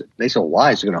 don't use it. They say, well,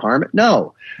 why? Is it going to harm it?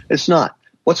 No, it's not.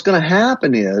 What's going to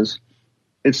happen is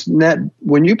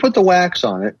when you put the wax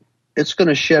on it, it's going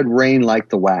to shed rain like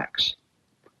the wax.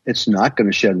 It's not going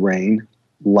to shed rain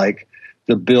like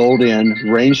the built-in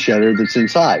rain shedder that's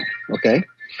inside. Okay.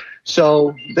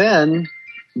 So then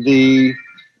the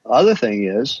other thing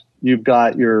is you've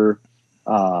got your,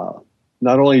 not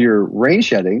only your rain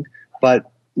shedding,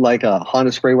 but like a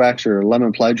Honda spray wax or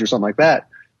lemon pledge or something like that,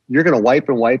 you're going to wipe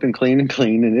and clean,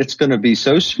 and it's going to be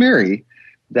so smeary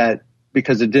that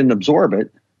because it didn't absorb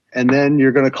it, And then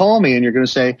you're going to call me and you're going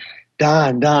to say,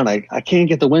 Don, I can't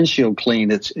get the windshield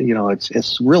clean. It's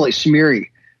really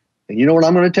smeary. And you know what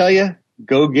I'm going to tell you?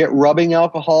 Go get rubbing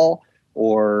alcohol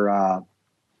or,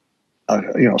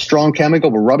 strong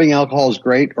chemical, but rubbing alcohol is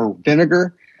great, or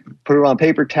vinegar. Put it on a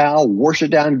paper towel, wash it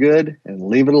down good, and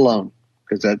leave it alone,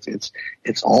 because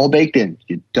it's all baked in.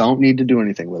 You don't need to do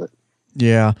anything with it.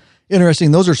 Yeah.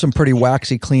 Interesting. Those are some pretty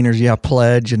waxy cleaners. Yeah,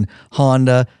 Pledge and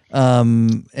Honda.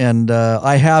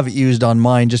 I have used on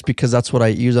mine just because that's what I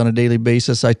use on a daily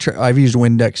basis. I've used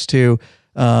Windex too,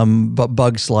 but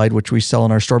Bug Slide, which we sell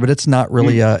in our store, but it's not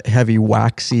really a heavy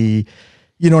waxy,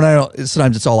 and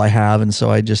sometimes it's all I have. And so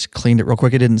I just cleaned it real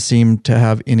quick. It didn't seem to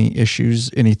have any issues.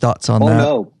 Any thoughts on that?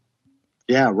 Oh, no.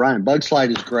 Yeah, Ryan, Bug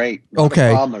Slide is great. Not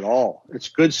a problem at all. It's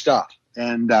good stuff.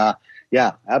 And,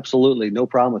 yeah, absolutely. No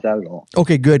problem with that at all.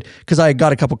 Okay, good. Because I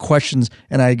got a couple questions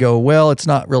and I go, well, it's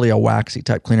not really a waxy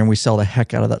type cleaner. And we sell the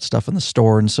heck out of that stuff in the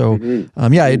store. And so,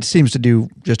 it seems to do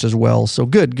just as well. So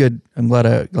good. I'm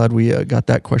glad we got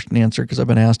that question answered, because I've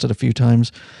been asked it a few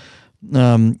times.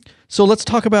 So let's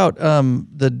talk about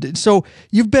so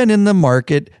you've been in the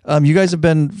market. You guys have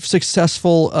been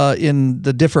successful in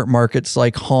the different markets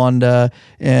like Honda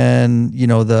and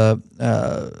the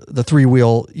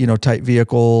 3-wheel type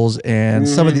vehicles and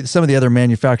some of the other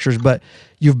manufacturers. But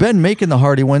you've been making the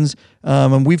Harley ones,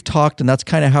 and we've talked, and that's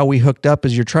kind of how we hooked up.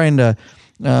 Is you're trying to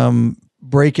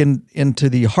break into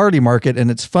the Harley market, and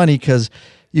it's funny because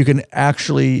you can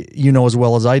actually, as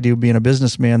well as I do, being a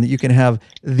businessman, that you can have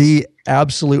the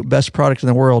absolute best product in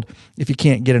the world. If you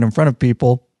can't get it in front of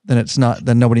people, then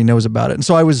nobody knows about it. And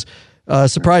so I was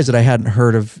surprised that I hadn't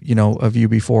heard of you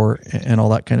before and all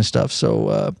that kind of stuff.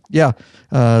 So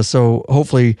so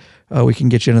hopefully we can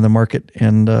get you into the market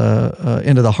and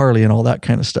into the Harley and all that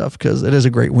kind of stuff, because it is a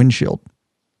great windshield.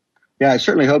 Yeah, I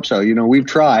certainly hope so. We've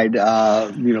tried,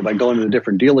 by going to the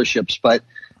different dealerships, but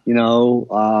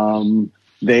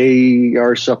they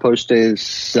are supposed to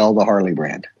sell the Harley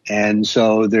brand. And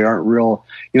so they aren't real,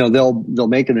 they'll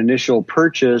make an initial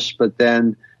purchase,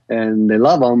 and they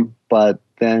love them, but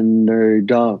then they're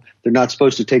not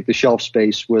supposed to take the shelf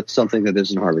space with something that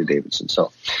isn't Harley-Davidson.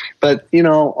 So, but,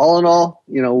 all in all,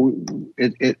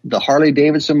 the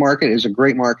Harley-Davidson market is a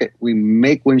great market. We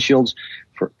make windshields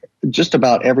for just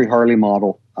about every Harley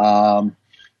model. We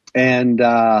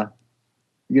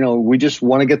just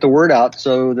want to get the word out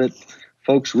so that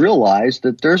folks realize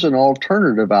that there's an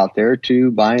alternative out there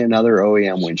to buy another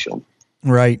OEM windshield.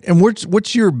 Right. And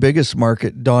what's your biggest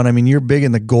market, Don? I mean, you're big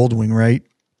in the Goldwing, right?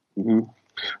 Mm-hmm.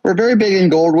 We're very big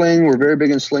in Goldwing. We're very big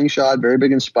in Slingshot, very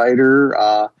big in Spider,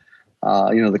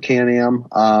 the Can-Am.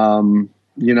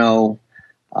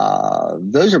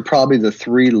 Those are probably the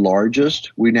three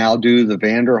largest. We now do the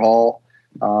Vanderhall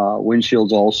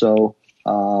windshields also.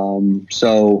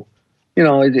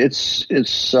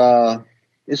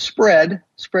 It's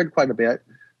spread quite a bit.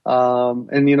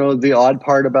 The odd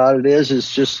part about it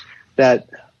is just that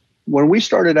when we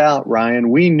started out, Ryan,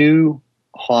 we knew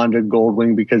Honda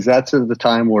Goldwing because that's at the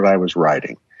time what I was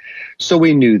riding. So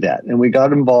we knew that, and we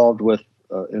got involved with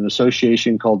an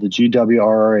association called the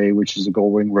GWRRA, which is the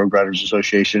Goldwing Road Riders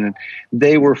Association, and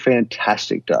they were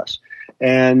fantastic to us.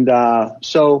 And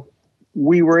so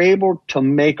we were able to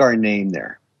make our name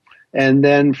there. And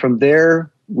then from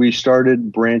there, we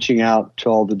started branching out to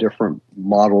all the different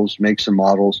models, makes and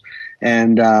models.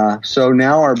 And so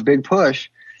now our big push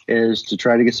is to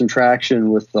try to get some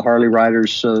traction with the Harley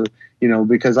riders. So,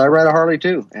 because I ride a Harley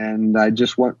too, and I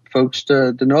just want folks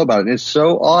to know about it. And it's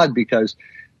so odd because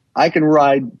I can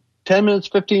ride 10 minutes,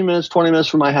 15 minutes, 20 minutes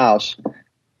from my house,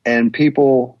 and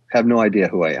people have no idea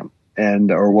who I am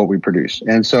or what we produce.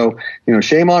 And so,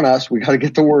 shame on us. We got to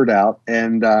get the word out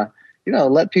and,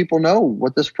 let people know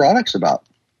what this product's about.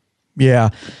 Yeah,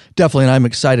 definitely. And I'm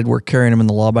excited. We're carrying them in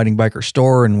the Law Abiding Biker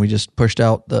store, and we just pushed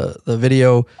out the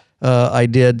video I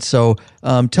did. So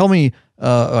tell me,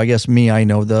 I guess I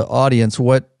know the audience,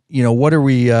 what are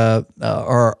we,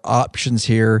 our options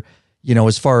here,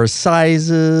 as far as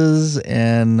sizes?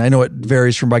 And I know it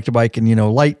varies from bike to bike,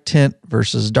 and, light tint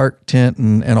versus dark tint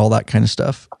and all that kind of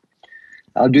stuff.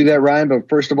 I'll do that, Ryan. But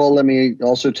first of all, let me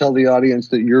also tell the audience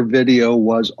that your video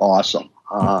was awesome.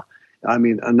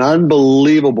 An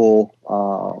unbelievable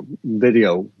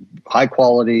video, high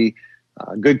quality,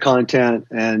 good content,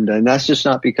 and that's just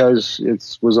not because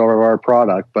it was our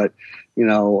product, but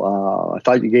I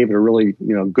thought you gave it a really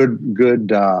good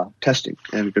testing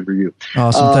and a good review.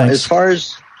 Awesome, thanks. As far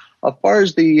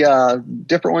as the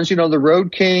different ones, the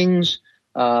Road Kings.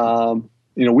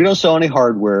 We don't sell any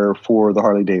hardware for the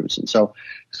Harley-Davidson. So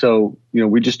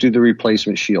we just do the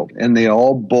replacement shield, and they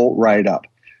all bolt right up.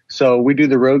 So we do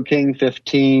the Road King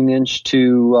 15-inch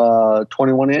to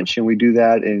 21-inch, and we do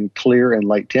that in clear and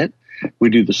light tint. We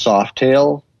do the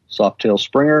Softail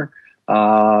Springer.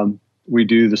 We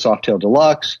do the Softail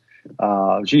Deluxe.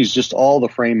 Just all the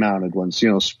frame-mounted ones.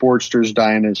 Sportsters,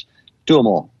 Dynas, do them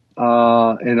all,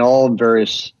 and all in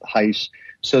various heights,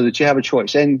 so that you have a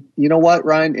choice. And you know what,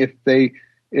 Ryan? If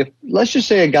let's just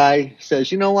say a guy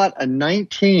says, you know what, a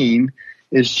 19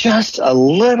 is just a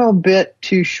little bit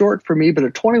too short for me, but a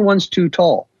 21's too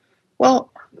tall. Well,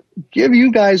 give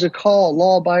you guys a call,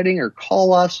 Law Abiding, or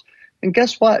call us, and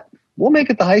guess what? We'll make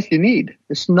it the height you need.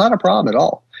 It's not a problem at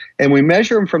all. And we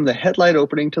measure them from the headlight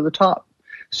opening to the top.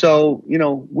 So,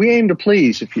 we aim to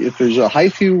please. If there's a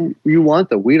height you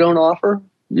want that we don't offer,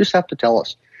 you just have to tell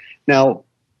us. Now,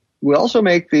 we also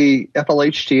make the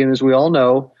FLHT, and as we all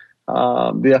know,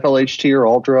 the FLHT or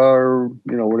Ultra or,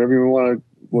 whatever you want to,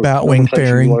 Batwing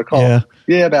fairing.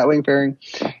 Yeah, Batwing fairing.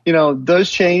 Those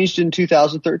changed in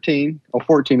 2013, or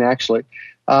 14 actually.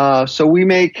 So we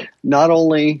make not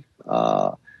only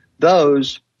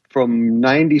those from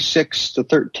 96 to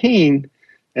 13,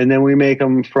 and then we make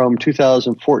them from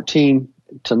 2014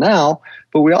 to now,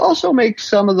 but we also make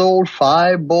some of the old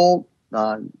 5-bolt,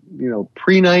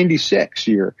 pre-96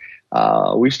 year.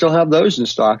 We still have those in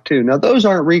stock too. Now those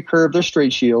aren't recurved, they're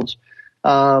straight shields.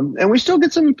 And we still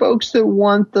get some folks that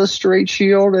want the straight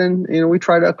shield, and, we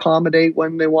try to accommodate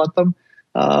when they want them.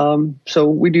 So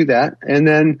we do that. And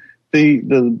then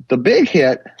the big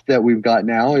hit that we've got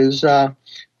now is, the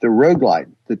Road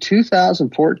Glide, the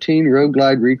 2014 Road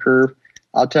Glide recurve.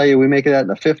 I'll tell you, we make it out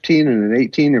in a 15 and an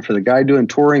 18. And for the guy doing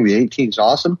touring, the 18 is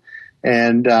awesome.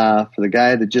 And, for the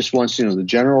guy that just wants, the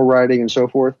general riding and so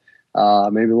forth, maybe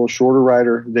a little shorter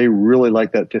rider, they really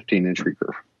like that 15-inch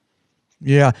recurve.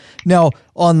 Yeah. Now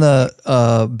on the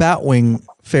Batwing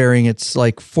fairing, it's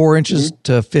like 4 inches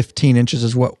to 15 inches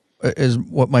is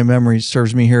what my memory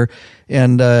serves me here,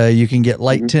 and you can get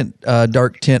light tint,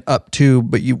 dark tint up to,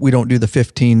 but we don't do the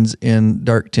 15s in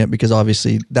dark tint because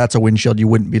obviously that's a windshield you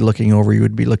wouldn't be looking over; you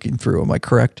would be looking through. Am I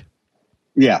correct?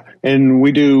 Yeah, and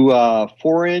we do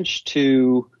 4-inch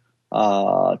to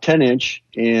 10-inch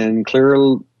in clear,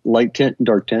 light tint, and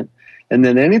dark tint. And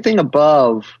then anything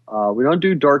above, we don't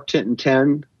do dark tint in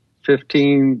 10,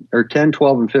 15, or 10,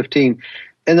 12, and 15.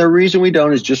 And the reason we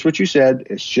don't is just what you said.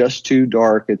 It's just too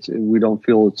dark. We don't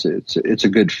feel it's a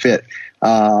good fit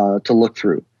to look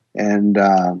through. And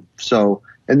and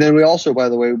then we also, by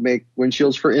the way, make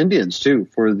windshields for Indians too,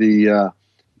 for the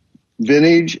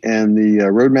Vintage and the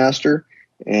Roadmaster.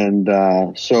 And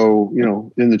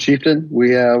in the Chieftain,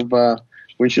 we have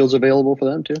windshields available for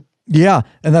them too. Yeah,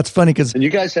 and that's funny because... And you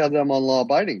guys have them on Law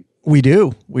Abiding. We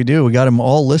do. We got them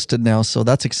all listed now, so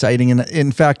that's exciting. And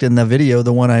in fact, in the video,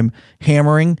 the one I'm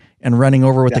hammering and running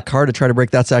over with the car to try to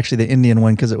break, that's actually the Indian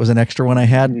one because it was an extra one I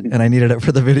had and I needed it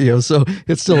for the video. So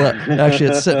it's still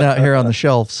it's sitting out here on the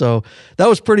shelf. So that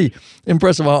was pretty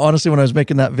impressive. Honestly, when I was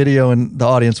making that video, and the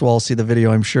audience will all see the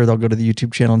video, I'm sure they'll go to the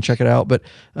YouTube channel and check it out. But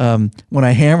when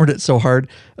I hammered it so hard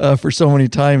for so many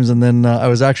times, and then I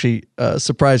was actually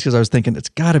surprised because I was thinking it's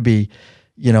got to be,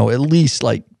 at least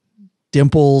like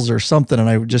dimples or something, and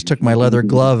I just took my leather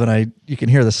glove and you can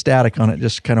hear the static on it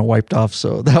just kind of wiped off.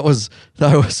 So I was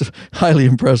highly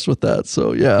impressed with that.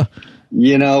 So yeah.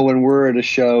 When we're at a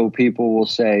show, people will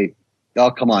say, "Oh,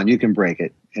 come on, you can break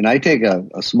it." And I take a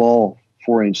small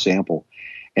 4-inch sample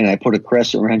and I put a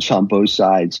crescent wrench on both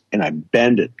sides and I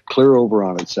bend it clear over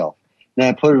on itself. Then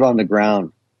I put it on the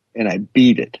ground and I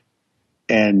beat it.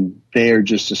 And they are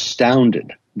just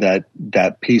astounded that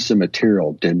that piece of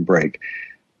material didn't break.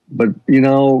 But,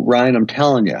 Ryan, I'm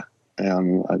telling you,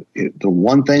 the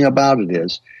one thing about it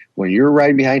is when you're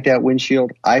riding behind that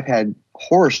windshield, I've had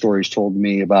horror stories told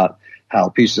me about how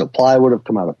pieces of plywood have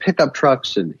come out of pickup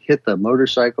trucks and hit the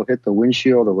motorcycle, hit the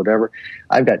windshield or whatever.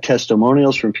 I've got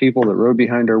testimonials from people that rode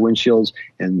behind our windshields,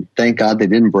 and thank God they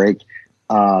didn't break.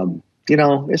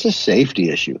 It's a safety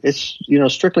issue. It's,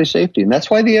 strictly safety. And that's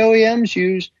why the OEMs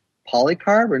use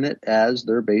polycarbonate as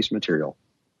their base material.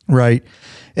 Right.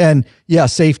 And yeah,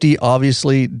 safety,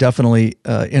 obviously, definitely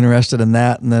interested in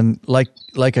that. And then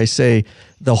like I say,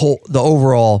 the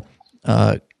overall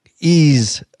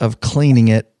ease of cleaning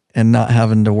it and not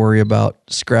having to worry about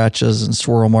scratches and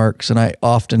swirl marks. And I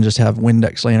often just have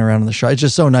Windex laying around in the shop. It's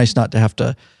just so nice not to have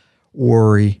to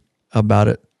worry about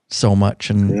it so much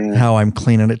and how I'm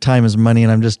cleaning it. Time is money,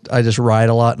 and I just ride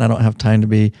a lot and I don't have time to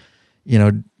be,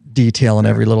 detailing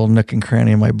every little nook and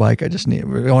cranny of my bike. I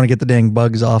want to get the dang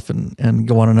bugs off and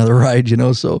go on another ride,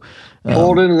 So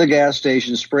pull it into the gas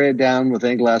station, spray it down with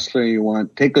any glass cleaner you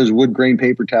want. Take those wood grain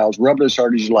paper towels, rub it as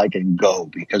hard as you like, and go,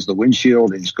 because the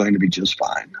windshield is going to be just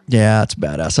fine. Yeah, it's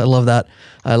badass. I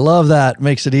love that.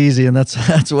 Makes it easy, and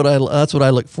that's what I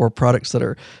look for. Products that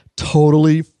are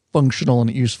totally functional and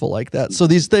useful like that. So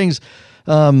these things,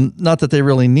 not that they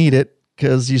really need it,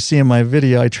 because you see in my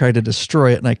video, I tried to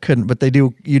destroy it and I couldn't, but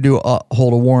you do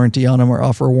hold a warranty on them or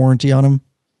offer a warranty on them?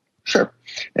 Sure.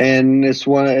 And I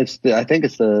think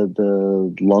it's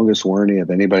the longest warranty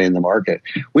of anybody in the market.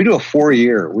 We do a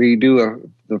 4-year. We do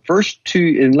the first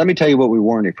 2, and let me tell you what we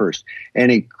warranty first.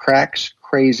 Any cracks,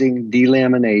 crazing,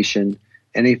 delamination,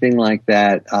 anything like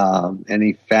that,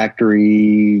 any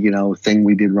factory, thing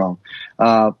we did wrong.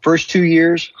 First 2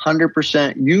 years,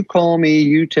 100%. You call me,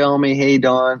 you tell me, hey,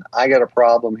 Don, I got a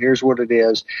problem. Here's what it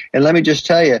is. And let me just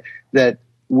tell you that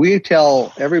we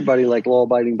tell everybody, like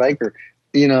law-abiding biker,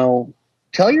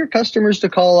 tell your customers to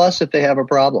call us if they have a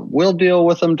problem. We'll deal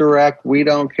with them direct. We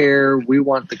don't care. We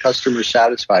want the customer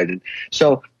satisfied. And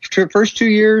so first 2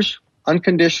 years,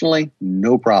 unconditionally,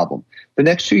 no problem. The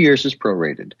next 2 years is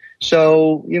prorated.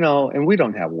 So, and we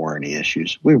don't have warranty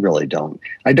issues. We really don't.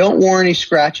 I don't warranty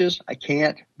scratches. I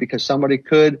can't, because somebody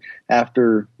could,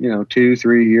 after,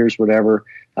 2-3 years, whatever,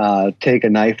 take a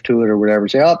knife to it or whatever,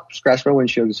 say, oh, scratch my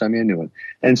windshield and send me a new one.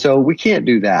 And so we can't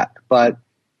do that. But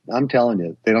I'm telling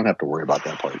you, they don't have to worry about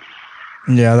that part.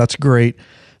 Yeah, that's great.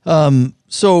 I'm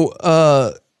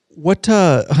curious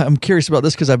about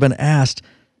this, because I've been asked,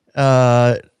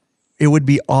 it would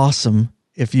be awesome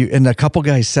if and a couple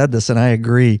guys said this, and I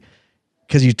agree,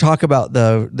 because you talk about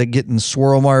the getting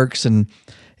swirl marks and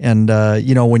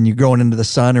when you're going into the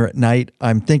sun or at night.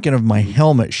 I'm thinking of my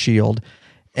helmet shield,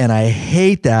 and I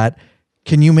hate that.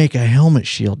 Can you make a helmet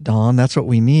shield, Don? That's what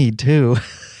we need too.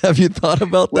 Have you thought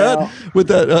about that? With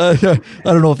that,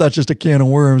 I don't know if that's just a can of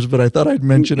worms, but I thought I'd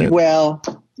mention it. Well,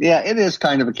 yeah, it is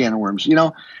kind of a can of worms.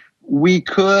 We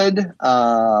could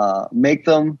make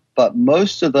them, but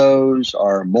most of those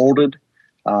are molded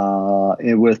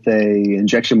with a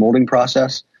injection molding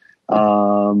process.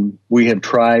 We have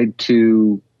tried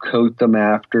to coat them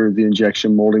after the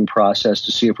injection molding process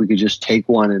to see if we could just take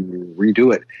one and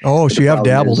redo it. Oh, so you have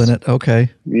dabbled in it.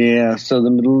 Okay. Yeah. So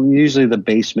usually the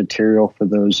base material for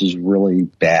those is really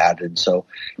bad. And so,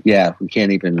 yeah, we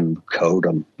can't even coat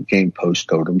them. We can't post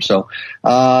coat them. So,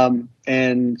 no,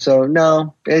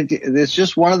 it's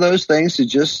just one of those things that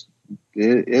just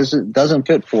doesn't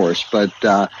fit for us. But,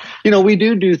 we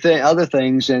do other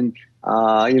things, and,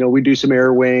 we do some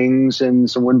air wings and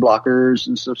some wind blockers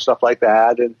and some stuff like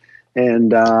that.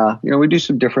 And we do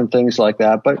some different things like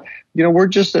that, but, we're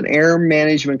just an air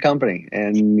management company,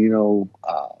 and, a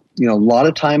lot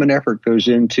of time and effort goes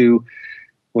into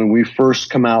when we first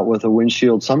come out with a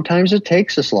windshield. Sometimes it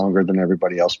takes us longer than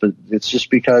everybody else, but it's just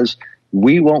because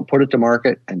we won't put it to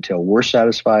market until we're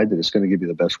satisfied that it's going to give you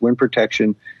the best wind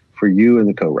protection for you and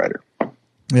the co-rider.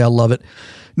 Yeah, I love it.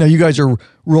 Now you guys are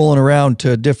rolling around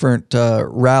to different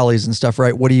rallies and stuff,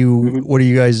 right? What do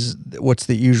you guys? What's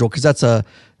the usual? Because that's a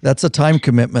time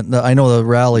commitment. I know the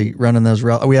rally running those.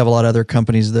 We have a lot of other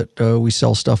companies that we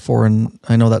sell stuff for, and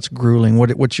I know that's grueling.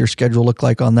 What's your schedule look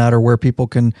like on that, or where people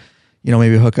can,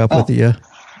 maybe hook up with you?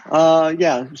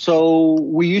 Yeah. So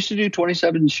we used to do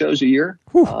 27 shows a year.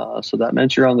 So that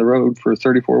meant you're on the road for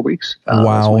 34 weeks.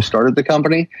 Wow. So we started the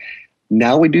company.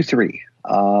 Now we do 3.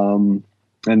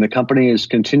 And the company has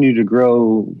continued to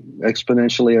grow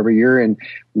exponentially every year, and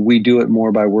we do it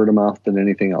more by word of mouth than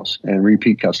anything else, and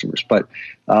repeat customers. But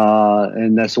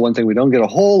and that's the one thing we don't get a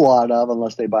whole lot of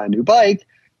unless they buy a new bike,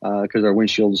 because our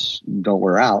windshields don't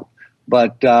wear out.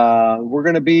 But we're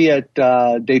going to be at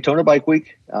Daytona Bike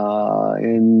Week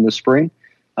in the spring.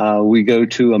 We go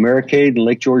to Americade in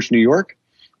Lake George, New York,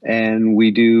 and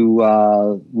we do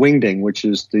Wingding, which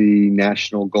is the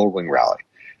National Goldwing Rally.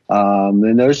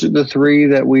 And those are the 3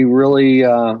 that we really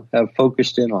have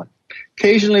focused in on.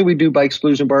 Occasionally we do Bikes,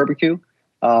 Blues, and Barbecue,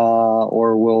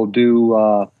 or we'll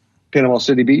do Panama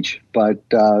City Beach, but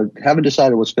haven't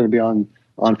decided what's going to be on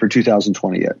for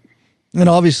 2020 yet. And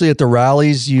obviously at the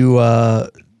rallies, you you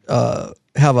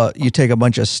take a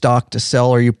bunch of stock to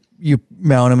sell, or you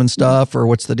mount them and stuff, or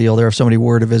what's the deal there? If somebody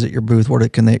were to visit your booth,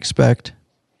 what can they expect?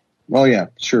 Oh yeah,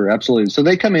 sure, absolutely. So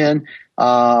they come in,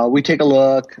 we take a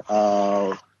look.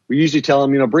 We usually tell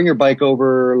them, bring your bike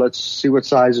over. Let's see what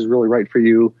size is really right for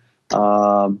you.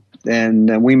 And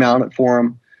then we mount it for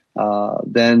them.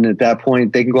 Then at that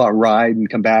point, they can go out and ride and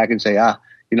come back and say,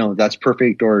 that's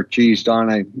perfect. Or, geez, Don,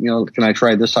 can I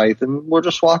try this height? And we'll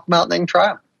just walk them out and they can try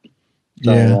them.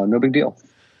 So no big deal.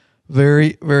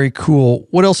 Very, very cool.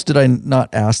 What else did I not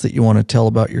ask that you want to tell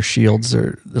about your shields,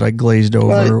 or that I glazed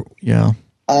over? Yeah.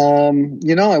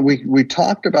 We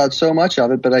talked about so much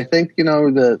of it, but I think,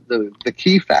 the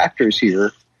key factors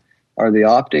here are the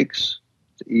optics,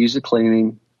 the ease of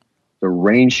cleaning, the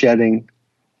rain shedding,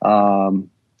 and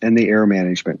the air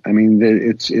management. I mean,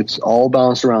 it's all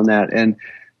balanced around that. And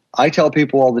I tell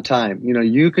people all the time,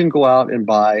 you can go out and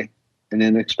buy an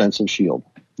inexpensive shield,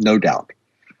 no doubt.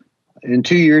 In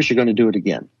 2 years, you're going to do it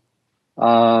again.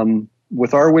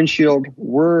 With our windshield,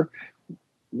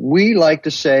 we like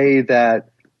to say that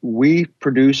we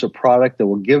produce a product that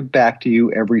will give back to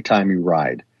you every time you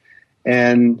ride.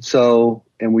 And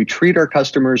we treat our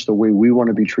customers the way we want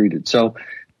to be treated. So,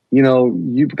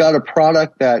 you've got a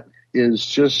product that is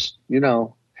just,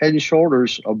 head and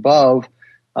shoulders above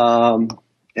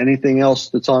anything else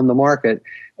that's on the market.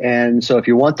 And so if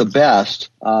you want the best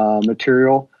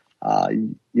material,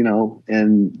 and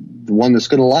the one that's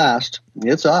going to last,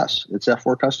 it's us. It's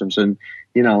F4 Customs. And,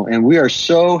 and we are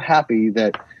so happy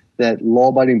that Law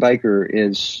Abiding Biker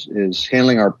is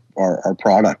handling our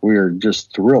product. We are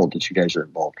just thrilled that you guys are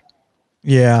involved.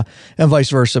 Yeah, and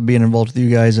vice versa, being involved with you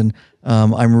guys. And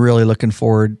I'm really looking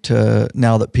forward to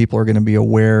now that people are going to be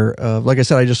aware of, like I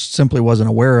said, I just simply wasn't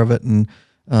aware of it. And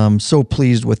so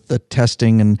pleased with the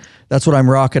testing. And that's what I'm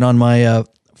rocking on my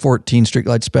 14 Street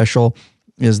Glide Special,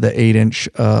 is the 8-inch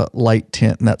light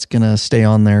tint. And that's going to stay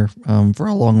on there for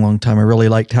a long, long time. I really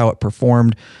liked how it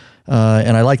performed.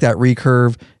 And I like that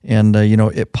recurve, and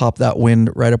it popped that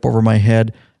wind right up over my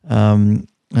head.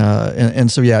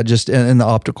 And so, yeah, just and the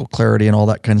optical clarity and all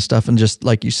that kind of stuff. And just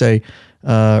like you say,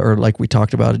 or like we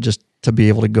talked about it, just to be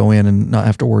able to go in and not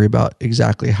have to worry about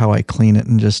exactly how I clean it,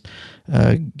 and just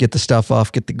get the stuff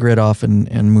off, get the grit off,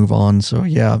 and move on. So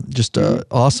yeah, just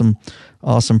awesome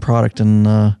product. And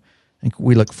I think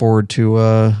we look forward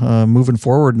to moving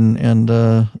forward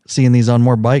and seeing these on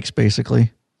more bikes,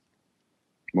 basically.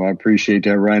 Well, I appreciate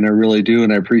that, Ryan. I really do.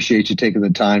 And I appreciate you taking the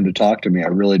time to talk to me. I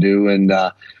really do. And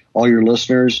all your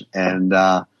listeners. And,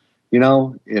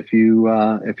 if you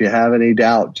have any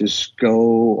doubt, just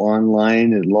go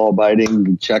online at Law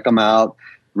Abiding, check them out,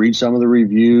 read some of the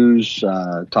reviews,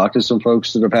 talk to some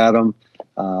folks that have had them.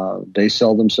 They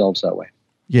sell themselves that way.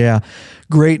 Yeah,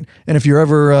 great. And if you're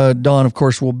ever, Don, of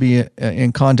course, we'll be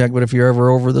in contact, but if you're ever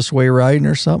over this way riding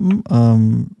or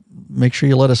something, make sure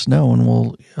you let us know, and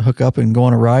we'll hook up and go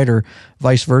on a ride, or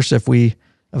vice versa. If we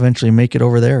eventually make it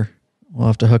over there, we'll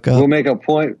have to hook up. We'll make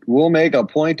a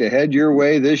point to head your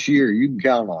way this year. You can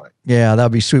count on it. Yeah,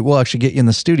 that'd be sweet. We'll actually get you in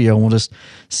the studio, and we'll just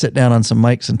sit down on some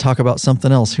mics and talk about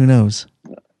something else. Who knows?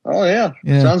 Oh yeah.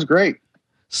 Sounds great.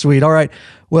 Sweet. All right.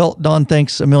 Well, Don,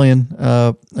 thanks a million.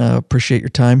 Appreciate your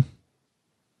time.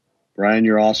 Brian,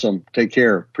 you're awesome. Take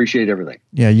care. Appreciate everything.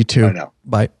 Yeah, you too. Bye now.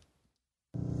 Bye.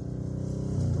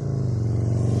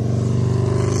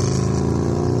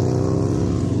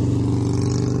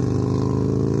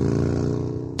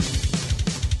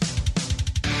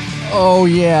 Oh,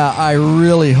 yeah, I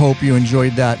really hope you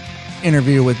enjoyed that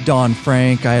interview with Don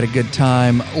Frank. I had a good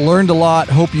time, learned a lot,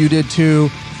 hope you did too.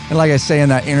 And like I say in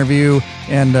that interview,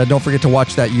 and don't forget to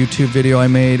watch that YouTube video I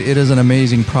made. It is an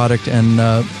amazing product, and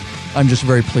I'm just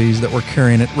very pleased that we're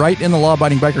carrying it right in the Law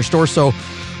Abiding Biker store. So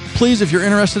please, if you're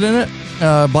interested in it,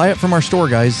 buy it from our store,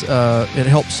 guys. It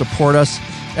helps support us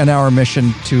and our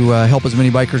mission to help as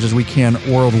many bikers as we can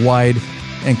worldwide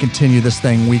and continue this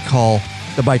thing we call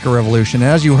the biker revolution. And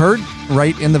as you heard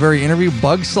right in the very interview,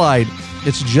 Bug Slide,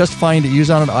 it's just fine to use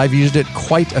on it. I've used it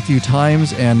quite a few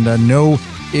times, and no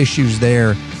issues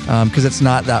there, because it's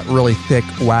not that really thick,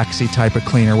 waxy type of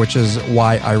cleaner, which is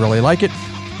why I really like it.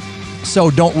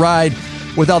 So don't ride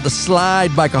without the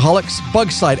Slide, Bikeaholics.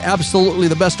 Bug Slide, absolutely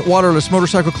the best waterless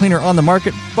motorcycle cleaner on the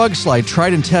market. Bug Slide,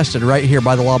 tried and tested right here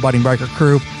by the Law Abiding Biker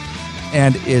crew,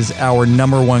 and is our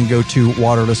 #1 go-to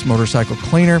waterless motorcycle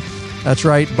cleaner. That's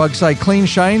right, Bug Slide cleans,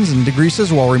 shines, and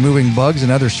degreases while removing bugs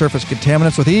and other surface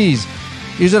contaminants with ease.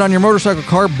 Use it on your motorcycle,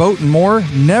 car, boat, and more.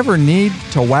 Never need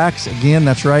to wax again.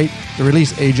 That's right. The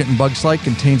release agent in Bug Slide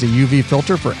contains a UV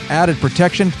filter for added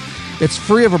protection. It's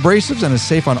free of abrasives and is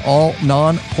safe on all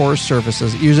non-porous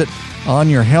surfaces. Use it on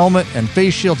your helmet and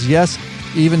face shields. Yes,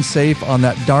 even safe on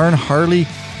that darn Harley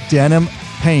denim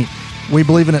paint. We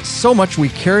believe in it so much we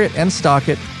carry it and stock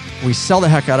it. We sell the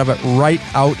heck out of it right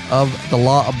out of the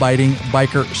Law Abiding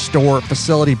Biker store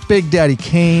facility. Big Daddy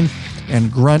Kane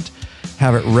and Grunt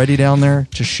have it ready down there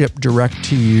to ship direct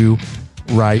to you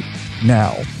right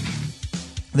now.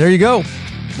 There you go.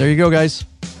 There you go, guys.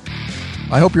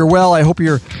 I hope you're well. I hope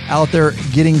you're out there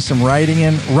getting some riding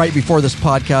in. Right before this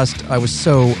podcast, I was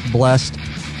so blessed.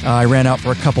 I ran out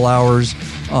for a couple hours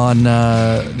on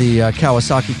the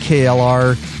Kawasaki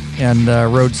KLR and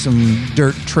rode some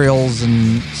dirt trails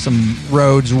and some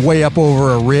roads way up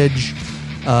over a ridge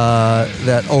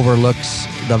that overlooks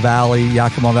the valley,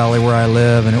 Yakima Valley, where I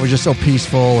live, and it was just so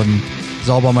peaceful, and it was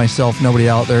all by myself, nobody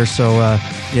out there, so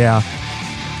yeah.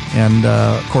 And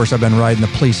of course, I've been riding the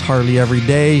police Harley every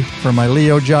day for my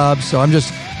Leo job, so I'm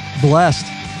just blessed.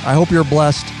 I hope you're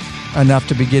blessed enough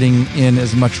to be getting in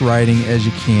as much riding as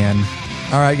you can.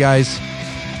 All right, guys,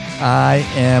 I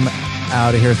am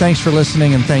out of here. Thanks for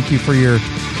listening, and thank you for your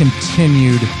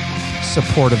continued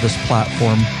support of this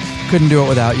platform. Couldn't do it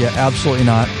without you. Absolutely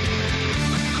not.